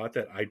thought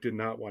that I did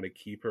not want to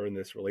keep her in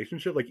this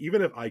relationship. Like,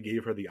 even if I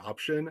gave her the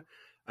option,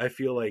 I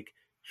feel like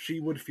she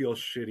would feel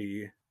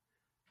shitty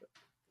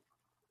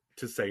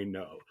to say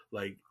no.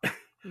 Like,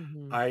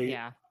 Mm-hmm.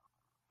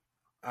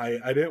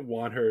 I didn't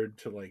want her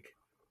to like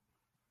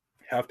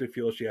have to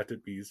feel she had to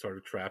be sort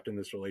of trapped in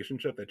this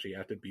relationship, that she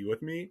had to be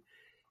with me.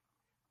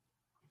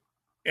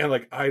 And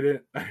like I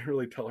didn't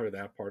really tell her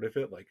that part of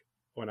it. Like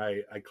when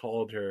I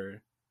called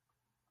her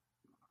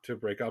to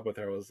break up with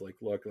her, I was like,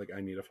 look, like I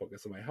need to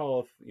focus on my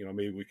health.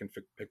 Maybe we can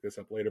pick this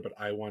up later, but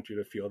I want you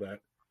to feel that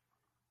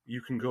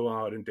you can go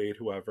out and date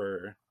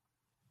whoever,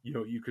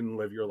 you can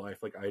live your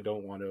life. Like I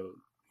don't want to,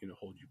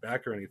 hold you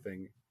back or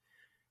anything.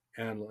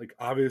 And like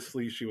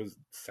obviously she was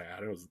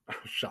sad. It was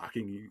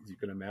shocking, as you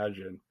can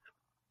imagine.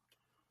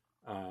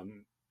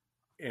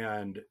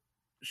 And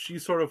she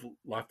sort of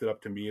left it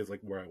up to me as like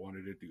where I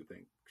wanted to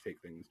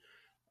take things.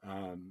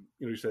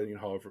 She said,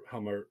 however,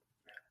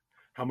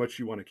 how much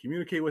you want to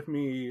communicate with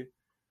me.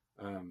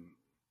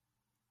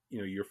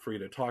 You're free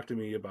to talk to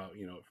me about,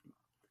 if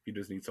you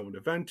just need someone to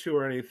vent to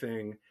or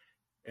anything.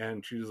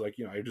 And she was like,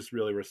 I just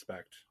really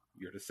respect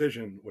your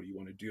decision. What do you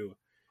want to do?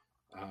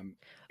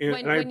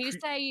 When you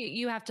say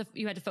you had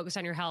to focus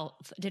on your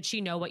health, did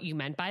she know what you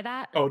meant by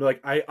that? Oh,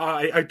 like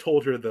I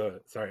told her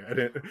sorry, I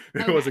didn't,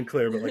 it Okay. wasn't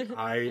clear, but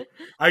like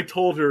I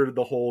told her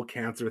the whole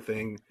cancer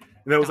thing,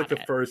 and that was like Got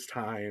the it. first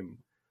time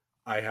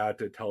I had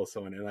to tell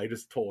someone, and I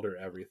just told her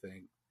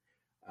everything.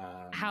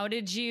 How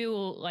did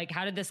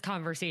this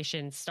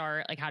conversation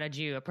start? Like, how did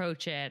you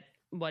approach it?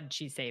 What did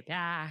she say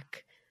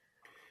back?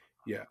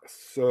 Yeah,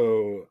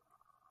 so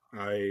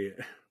I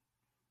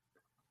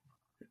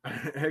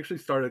actually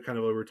started kind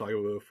of what we were talking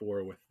about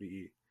before with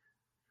the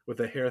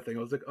hair thing.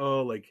 I was like,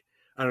 oh, like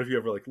I don't know if you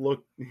ever like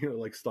look,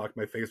 like stalked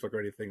my Facebook or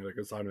anything, like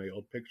I saw my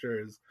old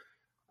pictures.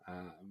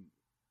 And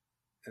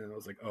I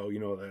was like, oh,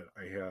 that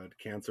I had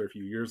cancer a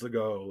few years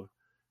ago.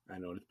 I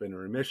know it's been in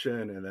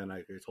remission. And then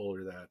I told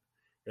her that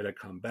it had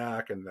come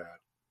back, and that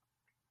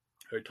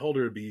I told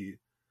her it'd be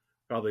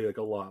probably like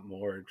a lot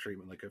more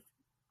treatment, like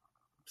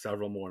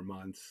several more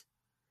months.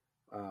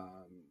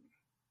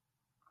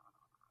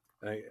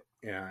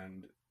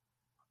 And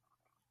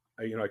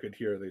I could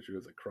hear that she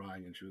was like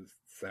crying and she was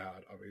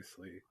sad,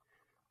 obviously.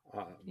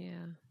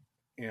 Yeah.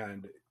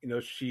 And,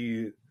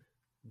 she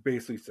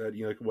basically said,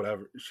 like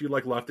whatever, she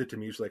like left it to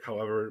me. She's like,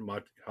 however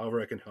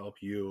I can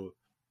help you,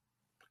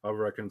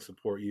 however I can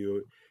support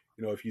you,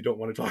 if you don't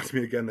want to talk to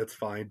me again, that's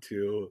fine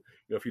too.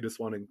 If you just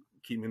want to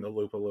keep me in the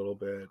loop a little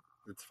bit,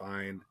 it's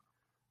fine.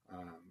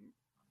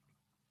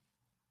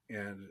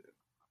 And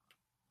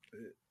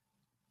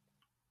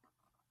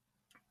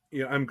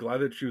I'm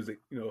glad that she was,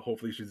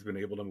 hopefully she's been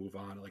able to move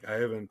on. Like I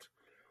haven't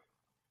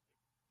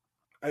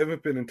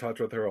been in touch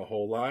with her a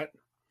whole lot.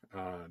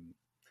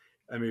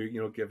 I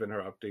mean, giving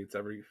her updates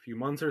every few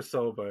months or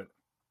so,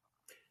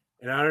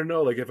 and I don't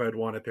know, like if I'd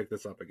want to pick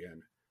this up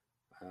again,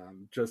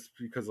 just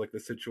because like the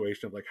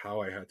situation of like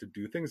how I had to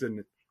do things,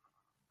 and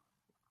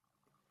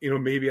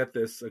maybe at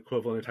this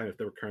equivalent of time, if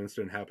the recurrence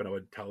didn't happen, I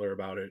would tell her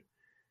about it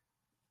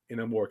in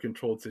a more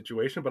controlled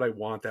situation. But I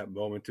want that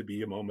moment to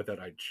be a moment that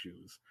I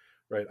choose,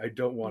 right? I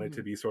don't want it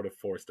to be sort of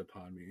forced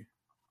upon me.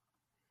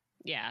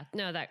 Yeah,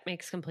 no, that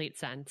makes complete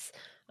sense.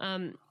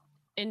 I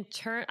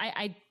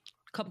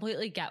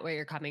completely get where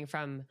you're coming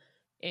from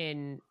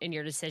in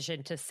your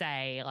decision to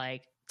say,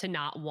 like, to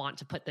not want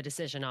to put the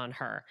decision on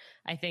her.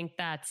 I think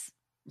that's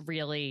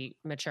really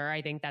mature.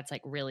 I think that's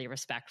like really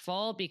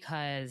respectful,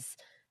 because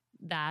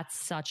that's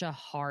such a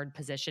hard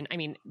position. I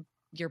mean,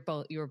 you're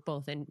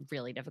both in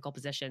really difficult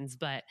positions,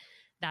 but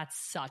that's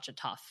such a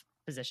tough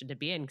position to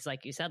be in, because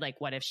like you said, like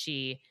what if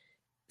she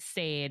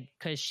stayed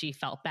because she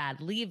felt bad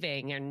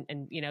leaving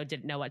and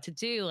didn't know what to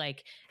do,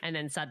 like, and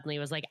then suddenly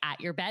was like at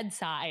your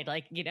bedside,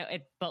 like,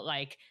 but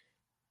like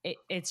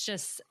it's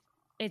just,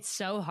 it's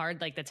so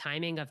hard, like the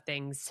timing of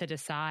things, to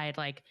decide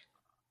like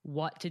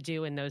what to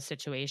do in those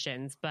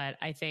situations. But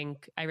I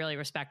think I really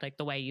respect like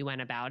the way you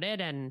went about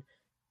it, and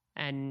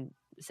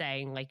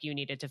saying like you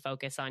needed to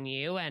focus on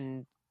you.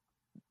 And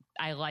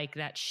I like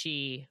that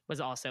she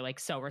was also like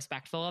so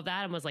respectful of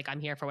that and was like, I'm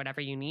here for whatever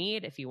you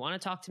need. If you want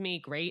to talk to me,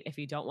 great. If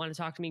you don't want to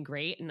talk to me,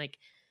 great. And like,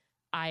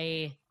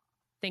 I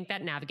think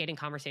that navigating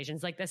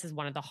conversations like this is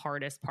one of the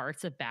hardest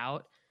parts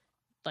about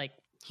like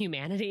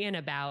humanity and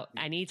about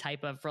any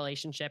type of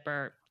relationship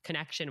or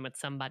connection with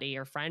somebody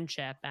or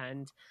friendship.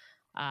 And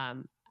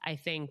I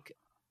think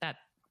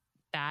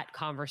that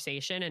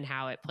conversation and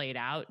how it played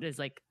out is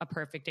like a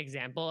perfect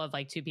example of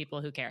like two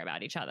people who care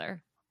about each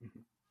other.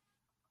 Mm-hmm.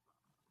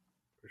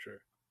 For sure.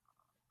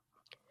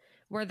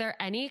 Were there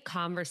any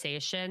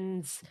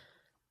conversations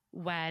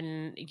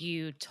when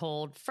you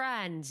told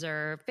friends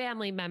or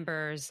family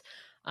members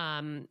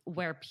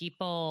where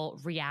people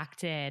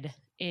reacted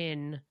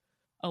in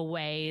a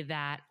way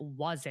that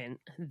wasn't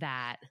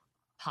that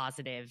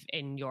positive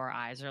in your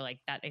eyes, or like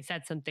that they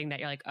said something that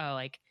you're like, oh,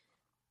 like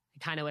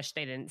I kind of wish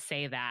they didn't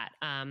say that?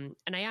 And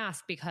I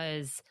ask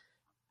because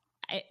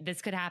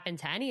this could happen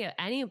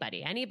to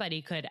anybody.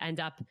 Anybody could end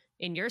up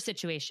in your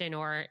situation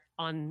or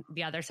on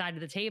the other side of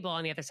the table,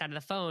 on the other side of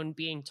the phone,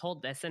 being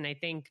told this. And I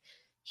think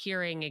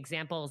hearing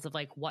examples of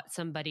like what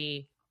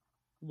somebody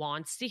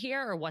wants to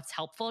hear or what's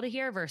helpful to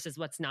hear versus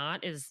what's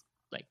not is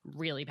like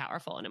really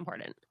powerful and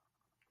important.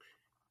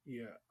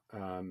 Yeah.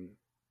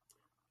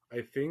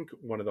 I think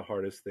one of the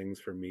hardest things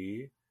for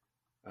me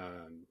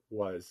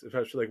was,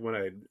 especially like when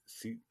I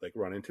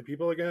run into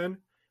people again,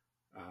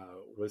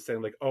 was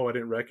saying like, "Oh, I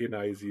didn't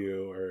recognize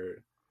you,"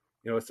 or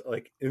it's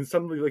like in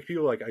some like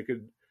people like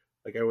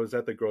I was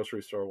at the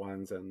grocery store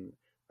once and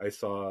I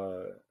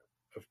saw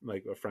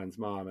a friend's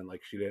mom and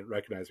like she didn't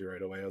recognize me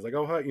right away. I was like,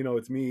 "Oh, hi,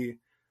 it's me,"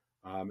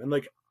 and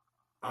like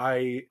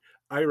I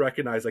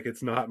recognize like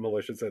it's not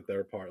malicious at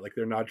their part, like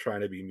they're not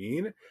trying to be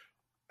mean.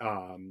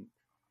 Um,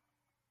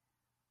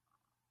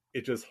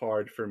 it's just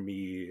hard for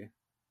me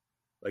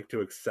like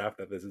to accept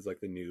that this is like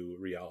the new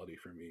reality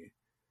for me.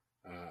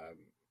 Um,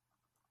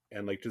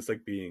 and like just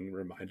like being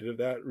reminded of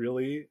that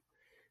really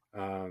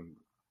um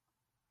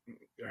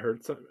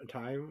hurt some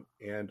time.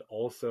 And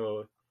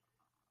also,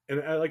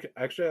 and I like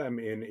actually I'm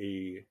in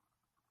a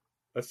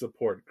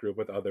support group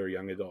with other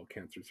young adult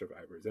cancer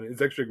survivors, and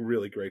it's actually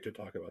really great to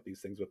talk about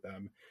these things with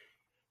them.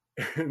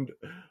 And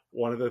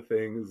one of the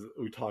things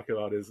we talk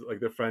about is like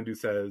the friend who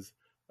says,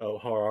 "Oh,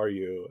 how are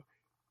you?"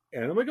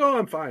 And I'm like, "Oh,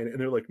 I'm fine." And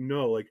they're like,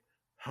 "No, like,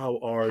 how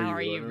are How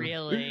are you?" you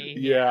really?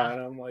 Yeah, Yeah.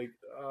 and I'm like,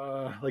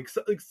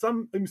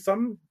 some, I mean,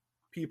 some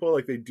people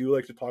like they do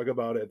like to talk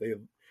about it. They,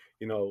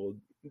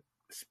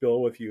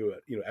 spill with you,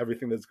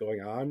 everything that's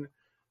going on.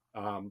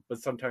 But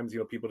sometimes,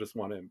 people just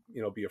want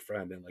to, be a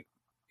friend and like,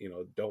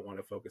 don't want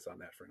to focus on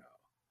that for now.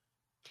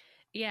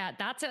 Yeah,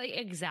 that's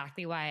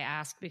exactly why I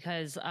asked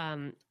because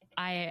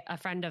a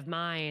friend of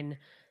mine,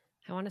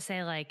 I want to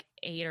say like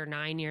 8 or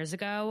 9 years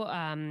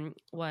ago,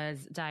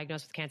 was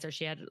diagnosed with cancer.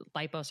 She had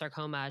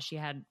liposarcoma. She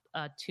had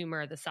a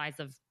tumor the size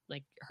of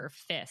like her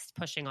fist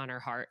pushing on her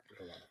heart.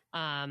 Oh,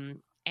 wow.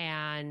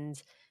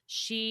 And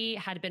she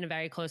had been a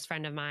very close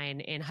friend of mine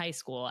in high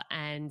school,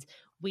 and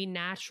we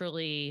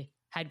naturally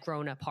had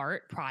grown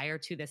apart prior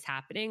to this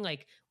happening.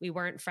 Like we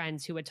weren't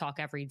friends who would talk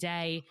every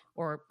day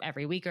or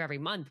every week or every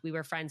month. We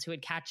were friends who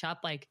would catch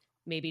up like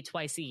maybe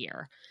twice a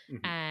year.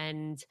 Mhm.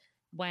 And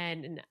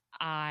when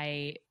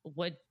I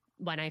would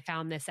when I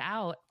found this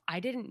out, I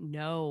didn't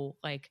know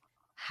like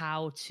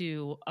how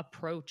to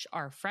approach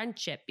our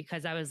friendship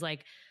because I was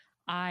like,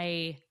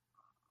 I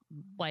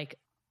like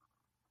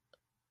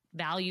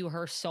value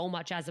her so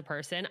much as a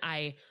person.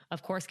 I,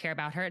 of course, care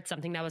about her. It's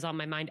something that was on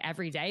my mind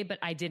every day, but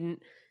I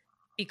didn't,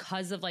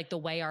 because of like the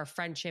way our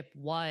friendship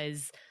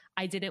was,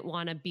 I didn't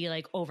want to be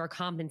like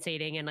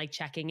overcompensating and like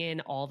checking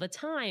in all the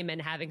time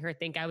and having her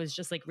think I was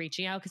just like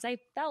reaching out because I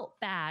felt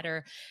bad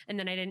and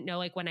then I didn't know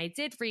like when I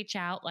did reach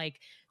out, like,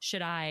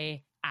 should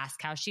I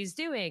ask how she's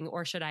doing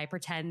or should I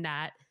pretend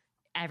that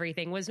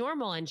everything was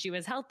normal and she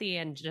was healthy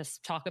and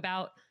just talk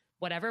about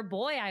whatever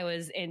boy I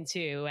was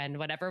into and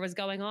whatever was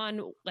going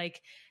on,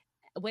 like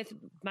with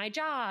my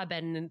job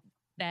and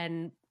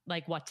then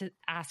like what to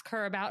ask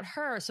her about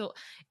her. So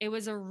it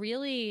was a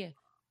really,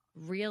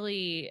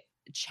 really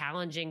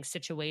challenging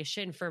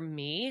situation for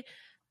me.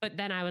 But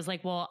then I was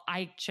like, well,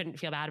 I shouldn't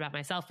feel bad about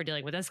myself for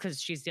dealing with this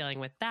because she's dealing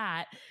with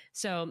that.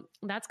 So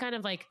that's kind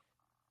of like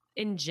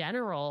in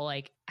general,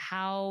 like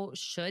how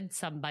should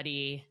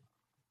somebody,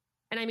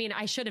 and I mean,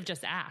 I should have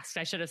just asked.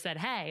 I should have said,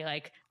 "Hey,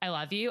 like I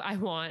love you. I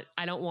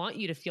don't want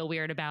you to feel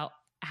weird about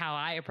how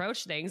I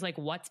approach things. Like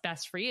what's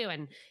best for you?"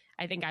 And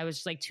I think I was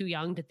just like too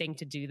young to think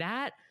to do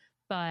that.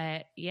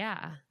 But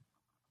yeah.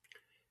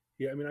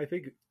 Yeah, I mean, I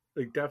think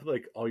like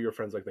definitely like all your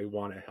friends like they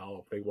want to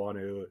help, they want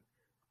to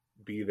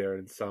be there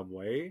in some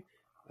way,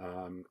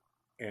 um,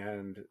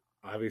 and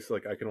obviously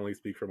like I can only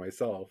speak for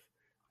myself,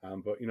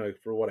 but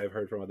for what I've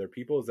heard from other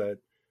people is that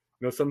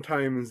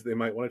sometimes they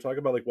might want to talk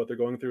about like what they're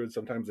going through, and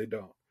sometimes they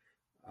don't,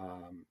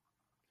 um,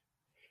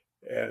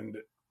 and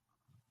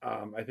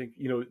I think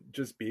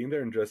just being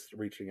there and just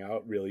reaching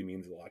out really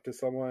means a lot to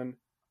someone.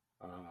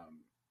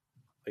 Um,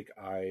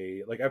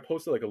 I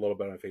posted like a little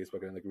bit on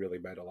Facebook and it, like really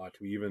meant a lot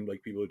to me. Even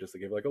like people who just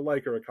like, give like a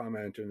like or a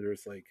comment and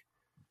just like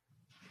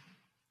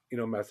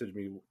message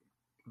me,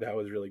 that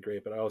was really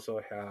great. But I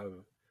also have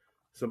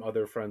some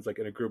other friends like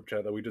in a group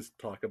chat that we just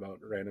talk about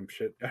random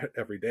shit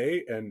every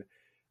day, and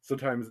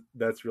sometimes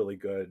that's really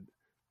good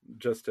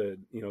just to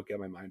get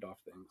my mind off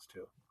things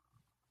too.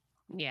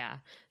 Yeah.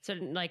 So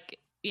like,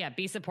 yeah,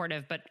 be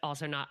supportive, but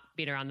also not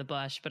beat around the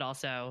bush, but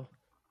also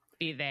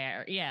be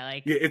there. Yeah. Yeah,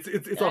 Like it's a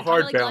kind of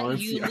hard like let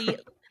balance. you Yeah. lead,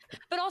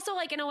 but also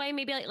like in a way,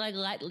 maybe like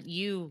let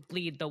you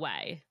lead the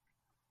way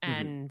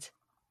Mhm.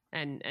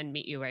 and, and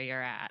meet you where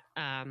you're at.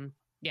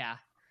 Yeah,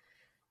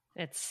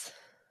 it's,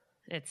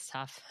 it's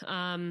tough.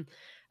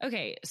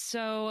 Okay.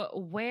 So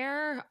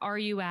where are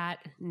you at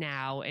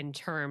now in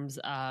terms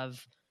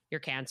of your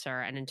cancer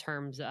and in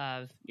terms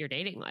of your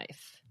dating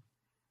life?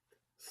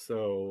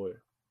 So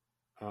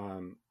I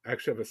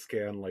actually have a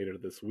scan later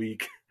this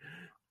week.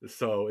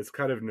 So it's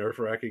kind of nerve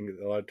wracking.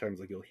 A lot of times,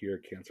 like you'll hear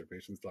cancer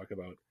patients talk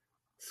about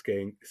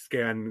scan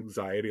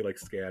anxiety, like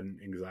scan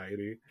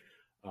anxiety.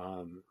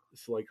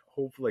 So like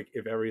hopefully, like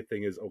if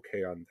everything is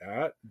okay on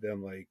that,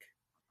 then like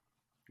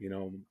you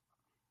know,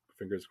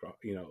 fingers crossed,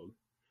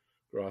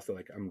 crossed that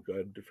like I'm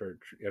good for.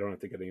 I don't have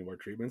to get any more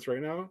treatments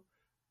right now.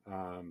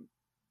 Um,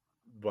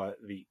 but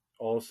the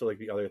also like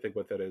the other thing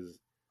with it is,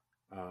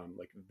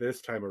 like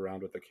this time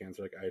around with the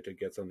cancer, like I had to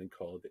get something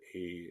called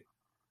a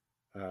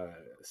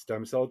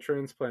stem cell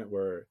transplant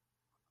where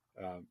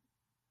um,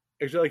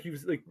 actually like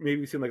you've like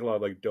maybe seen like a lot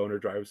of like donor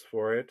drives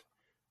for it,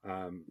 but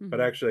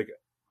Mm-hmm. actually like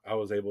I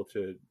was able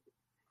to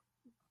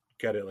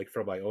get it like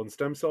from my own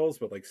stem cells,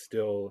 but like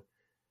still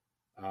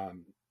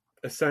um,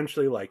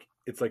 essentially like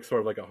it's like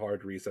sort of like a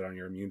hard reset on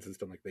your immune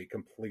system, like they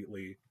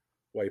completely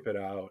wipe it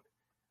out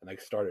and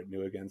like start it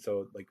new again.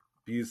 So like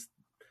these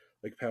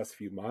like past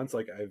few months,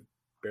 like I've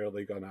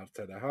barely gone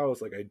outside the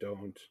house, like I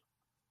don't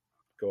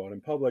go out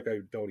in public, I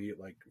don't eat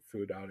like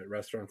food out at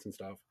restaurants and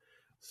stuff.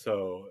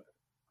 So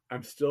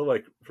I'm still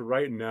like for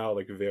right now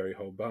like very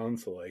homebound.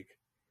 So like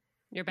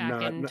You're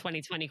back in not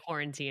 2020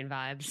 quarantine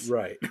vibes.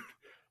 right.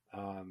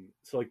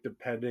 So like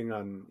depending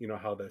on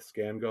how the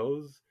scan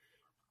goes,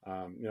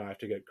 I have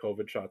to get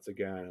COVID shots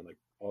again and like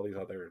all these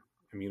other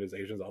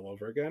immunizations all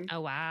over again.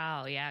 Oh,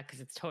 wow. Yeah. Cause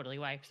it's totally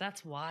wiped.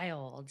 That's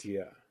wild.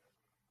 Yeah.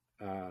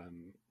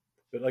 Um,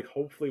 but like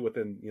hopefully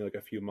within like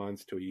a few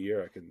months to a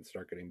year, I can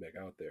start getting back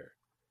out there.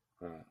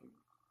 Um,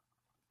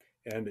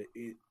 and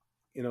it,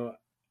 you know,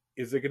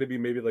 is it going to be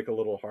maybe like a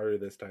little harder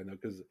this time though?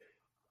 Because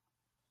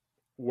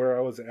where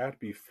I was at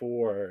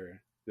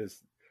before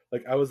this,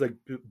 like I was like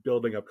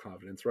building up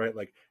confidence, right?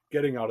 Like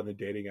getting out on the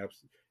dating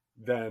apps,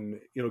 then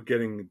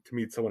getting to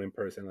meet someone in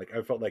person. Like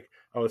I felt like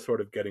I was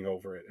sort of getting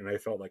over it, and I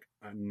felt like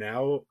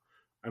now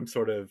I'm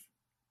sort of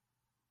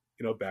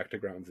back to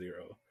ground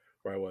zero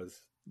where I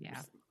was.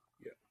 Yeah.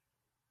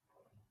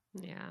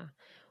 Yeah. Yeah.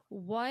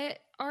 What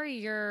are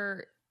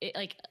your,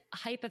 like,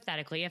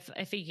 hypothetically,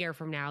 if a year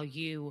from now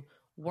you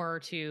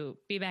were to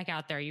be back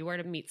out there, you were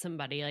to meet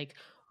somebody, like,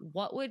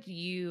 what would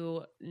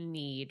you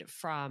need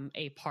from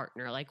a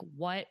partner? Like,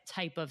 what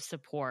type of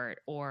support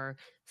or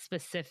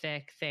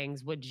specific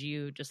things would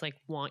you just like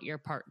want your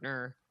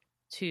partner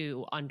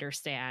to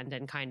understand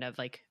and kind of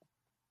like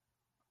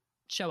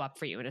show up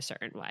for you in a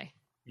certain way?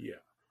 Yeah.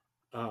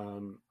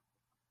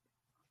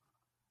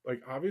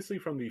 Like obviously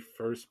from the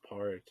first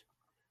part,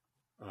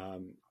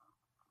 um,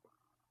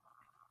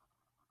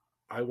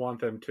 I want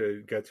them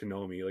to get to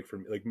know me, like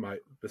from like my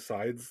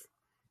besides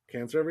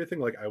cancer,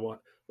 everything. I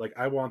want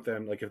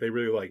them, like if they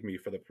really like me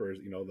for the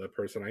person, the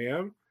person I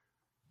am.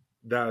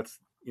 That's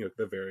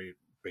the very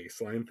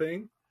baseline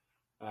thing,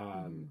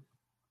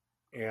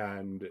 Mm-hmm.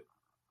 and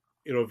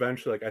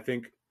eventually, like I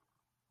think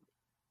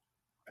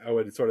I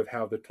would sort of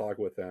have the talk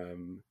with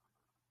them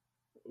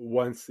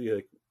once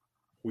like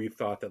we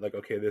thought that like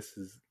okay, this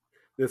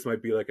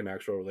might be like an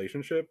actual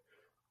relationship.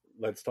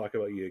 Let's talk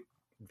about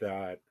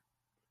that.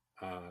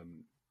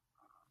 Um,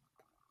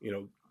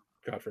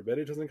 God forbid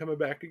it doesn't come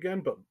back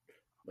again, but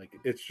like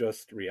it's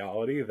just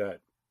reality that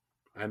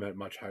I'm at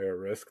much higher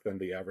risk than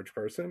the average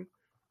person.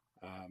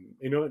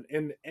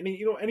 And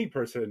any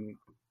person,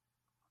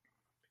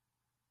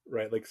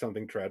 right? Like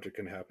something tragic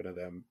can happen to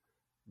them,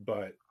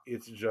 but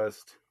it's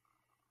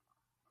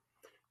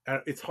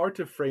hard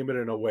to frame it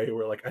in a way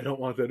where like I don't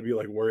want them to be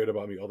like worried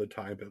about me all the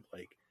time, but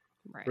like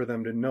Right. for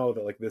them to know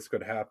that like this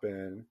could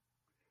happen,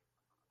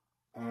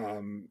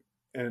 and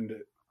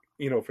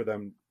for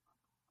them,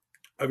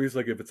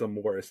 obviously, like if it's a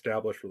more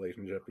established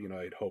relationship,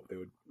 I'd hope they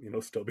would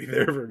still be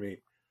there for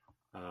me,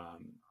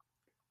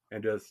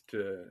 and just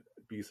to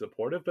be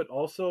supportive, but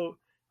also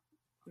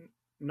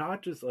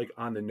not just like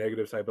on the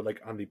negative side, but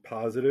like on the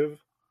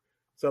positive.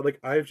 So like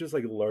I've just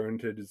like learned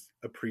to just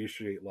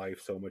appreciate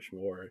life so much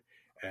more,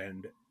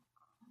 and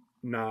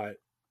not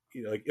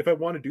like if I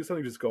want to do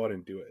something, just go out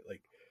and do it.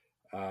 Like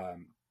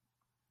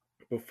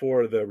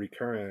before the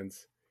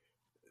recurrence,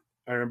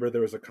 I remember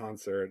there was a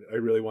concert I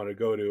really wanted to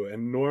go to,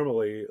 and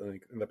normally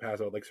like in the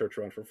past I would like search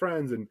around for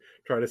friends and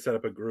try to set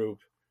up a group,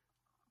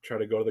 try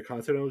to go to the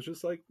concert, and I was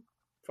just like,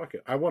 fuck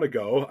it, I want to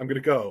go, I'm gonna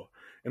go.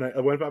 And I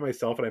went by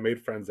myself and I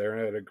made friends there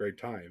and I had a great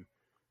time.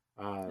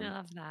 I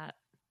love that.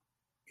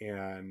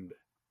 And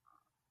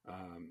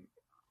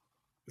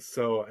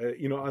so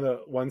on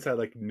the one side,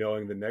 like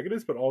knowing the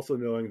negatives, but also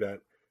knowing that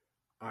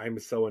I'm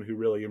someone who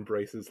really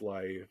embraces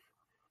life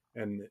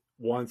and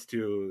wants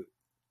to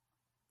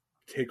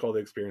take all the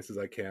experiences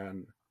I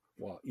can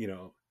while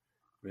and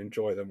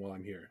enjoy them while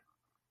I'm here.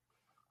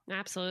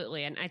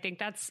 Absolutely. And I think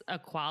that's a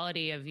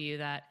quality of you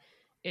that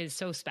is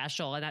so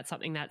special. And that's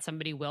something that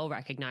somebody will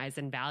recognize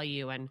and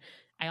value. And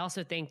I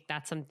also think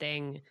that's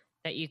something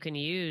that you can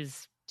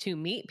use to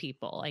meet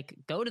people, like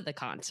go to the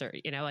concert,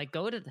 like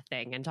go to the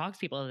thing and talk to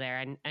people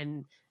there.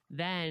 And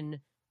then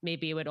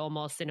maybe it would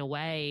almost in a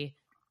way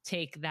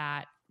take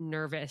that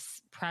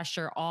nervous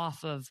pressure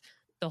off of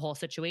the whole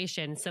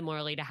situation,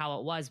 similarly to how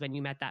it was when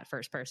you met that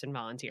first person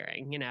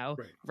volunteering, Right.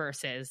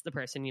 versus the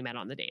person you met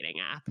on the dating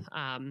app.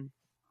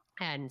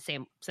 And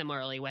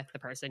similarly with the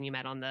person you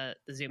met on the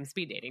Zoom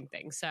speed dating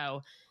thing.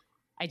 So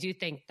I do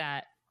think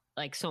that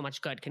like so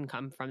much good can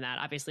come from that.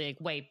 Obviously, like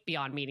way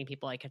beyond meeting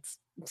people, like it's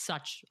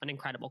such an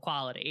incredible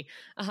quality.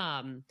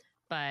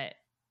 But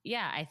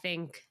yeah, I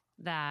think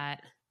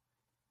that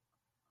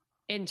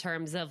in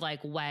terms of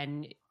like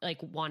when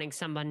like wanting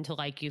someone to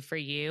like you for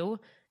you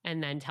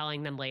and then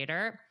telling them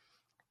later,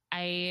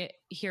 I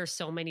hear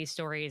so many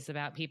stories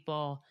about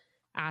people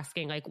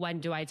asking like,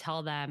 when do I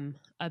tell them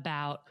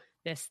about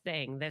this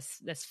thing, this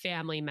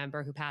family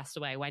member who passed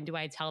away? When do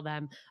I tell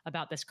them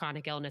about this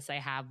chronic illness I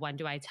have? When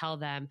do I tell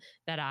them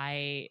that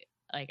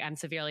I'm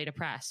severely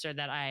depressed or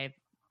that I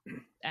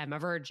am a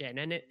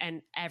virgin?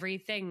 And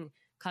everything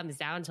comes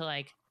down to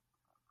like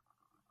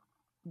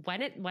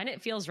when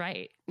it feels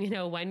right,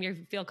 when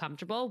you feel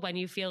comfortable, when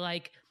you feel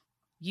like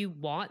you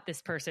want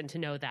this person to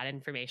know that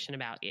information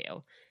about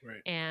you.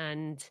 Right.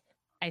 And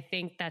I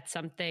think that's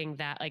something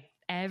that like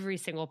every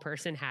single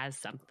person has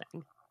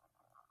something.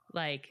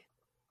 Like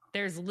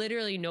there's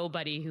literally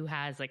nobody who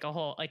has like a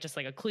whole, like just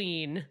like a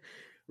clean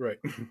Right.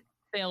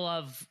 bill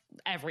of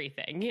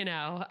everything,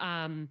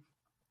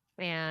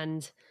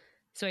 and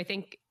so I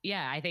think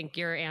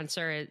your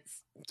answer is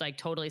like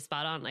totally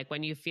spot on. Like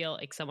when you feel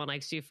like someone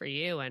likes you for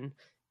you and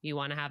you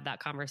want to have that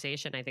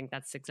conversation, I think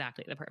that's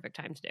exactly the perfect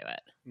time to do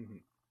it. Mm-hmm.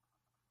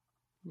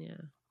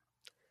 Yeah.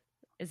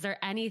 Is there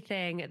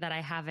anything that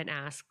I haven't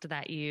asked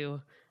that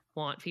you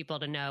want people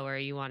to know or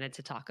you wanted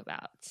to talk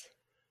about?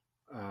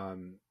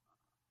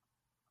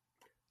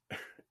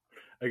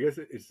 I guess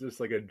it's just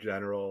like a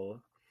general,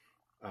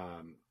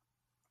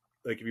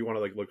 like if you want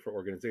to like look for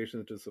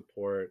organizations to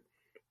support,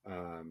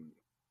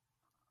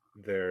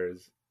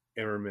 there's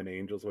Immerman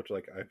Angels, which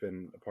like I've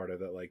been a part of,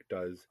 that like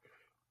does,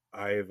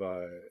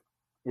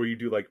 where you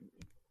do like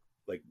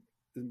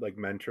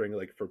mentoring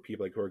like for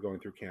people like who are going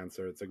through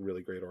cancer. It's like a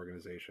really great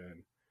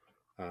organization.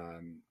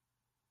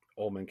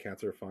 Ullman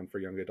Cancer Fund for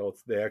Young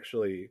Adults. They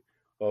actually,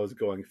 while I was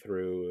going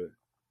through,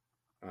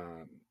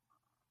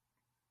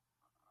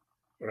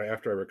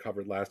 after I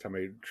recovered last time,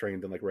 I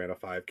trained and like ran a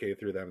 5K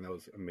through them, and that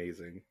was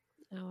amazing.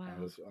 Oh wow, that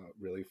was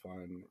really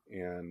fun.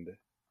 And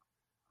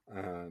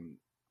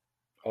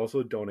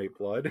also donate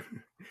blood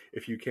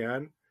if you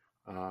can.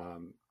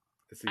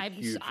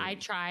 I've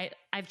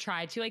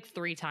tried to like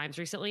 3 times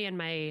recently, and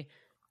my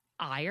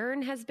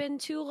iron has been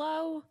too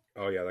low.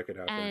 Oh yeah, that could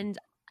happen. And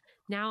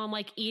now I'm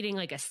like eating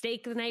like a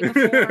steak the night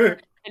before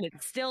and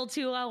it's still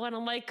too low, and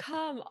I'm like,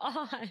 come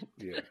on.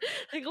 Yeah.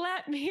 Like,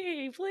 let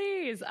me,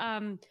 please.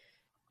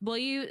 Will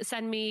you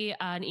send me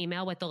an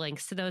email with the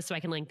links to those so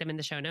I can link them in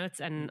the show notes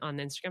and on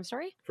the Instagram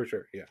story? For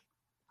sure. Yeah.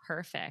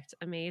 Perfect.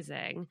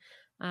 Amazing.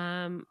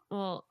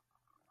 Well,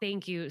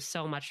 thank you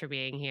so much for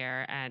being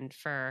here and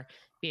for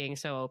being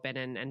so open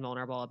and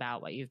vulnerable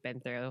about what you've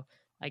been through.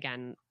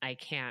 Again, I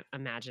can't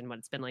imagine what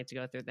it's been like to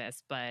go through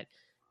this, but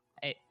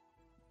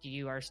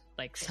you are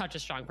like such a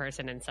strong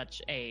person and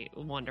such a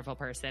wonderful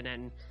person,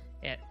 and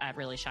it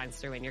really shines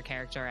through in your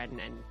character and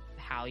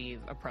how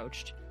you've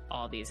approached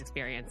all these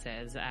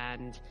experiences.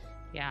 And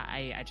yeah,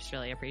 I just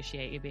really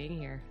appreciate you being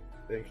here.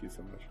 Thank you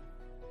so much.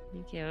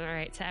 Thank you. All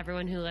right. To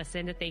everyone who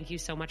listened, thank you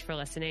so much for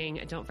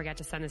listening. Don't forget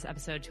to send this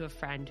episode to a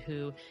friend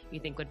who you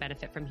think would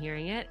benefit from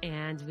hearing it,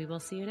 and we will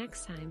see you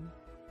next time.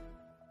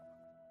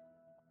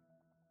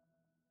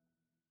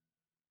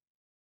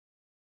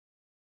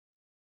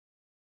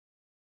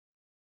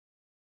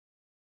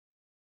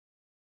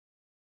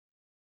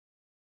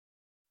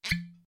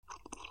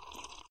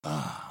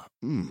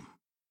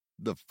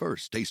 The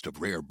first taste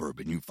of rare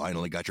bourbon you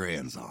finally got your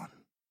hands on.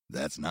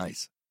 That's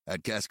nice.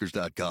 At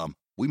Caskers.com,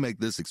 we make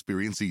this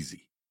experience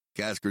easy.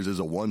 Caskers is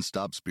a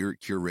one-stop spirit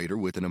curator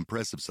with an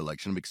impressive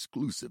selection of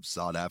exclusive,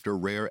 sought-after,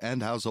 rare,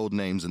 and household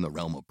names in the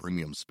realm of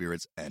premium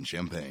spirits and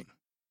champagne.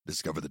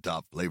 Discover the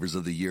top flavors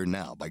of the year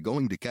now by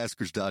going to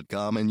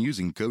Caskers.com and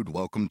using code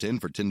WELCOME10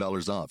 for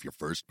 $10 off your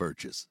first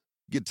purchase.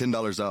 Get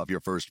 $10 off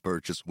your first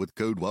purchase with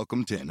code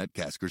WELCOME10 at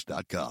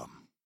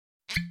Caskers.com.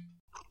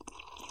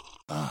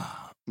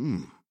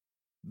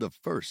 The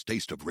first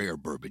taste of rare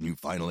bourbon you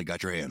finally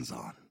got your hands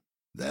on.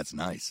 That's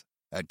nice.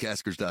 At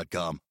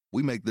Caskers.com,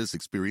 we make this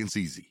experience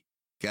easy.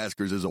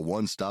 Caskers is a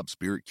one-stop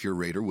spirit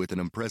curator with an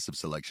impressive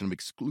selection of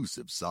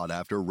exclusive,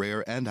 sought-after,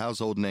 rare, and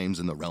household names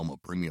in the realm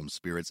of premium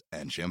spirits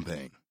and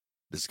champagne.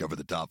 Discover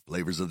the top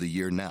flavors of the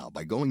year now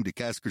by going to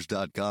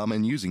Caskers.com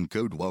and using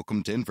code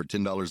WELCOME10 for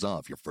 $10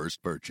 off your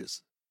first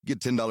purchase. Get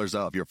 $10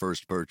 off your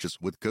first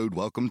purchase with code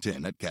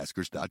WELCOME10 at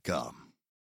Caskers.com.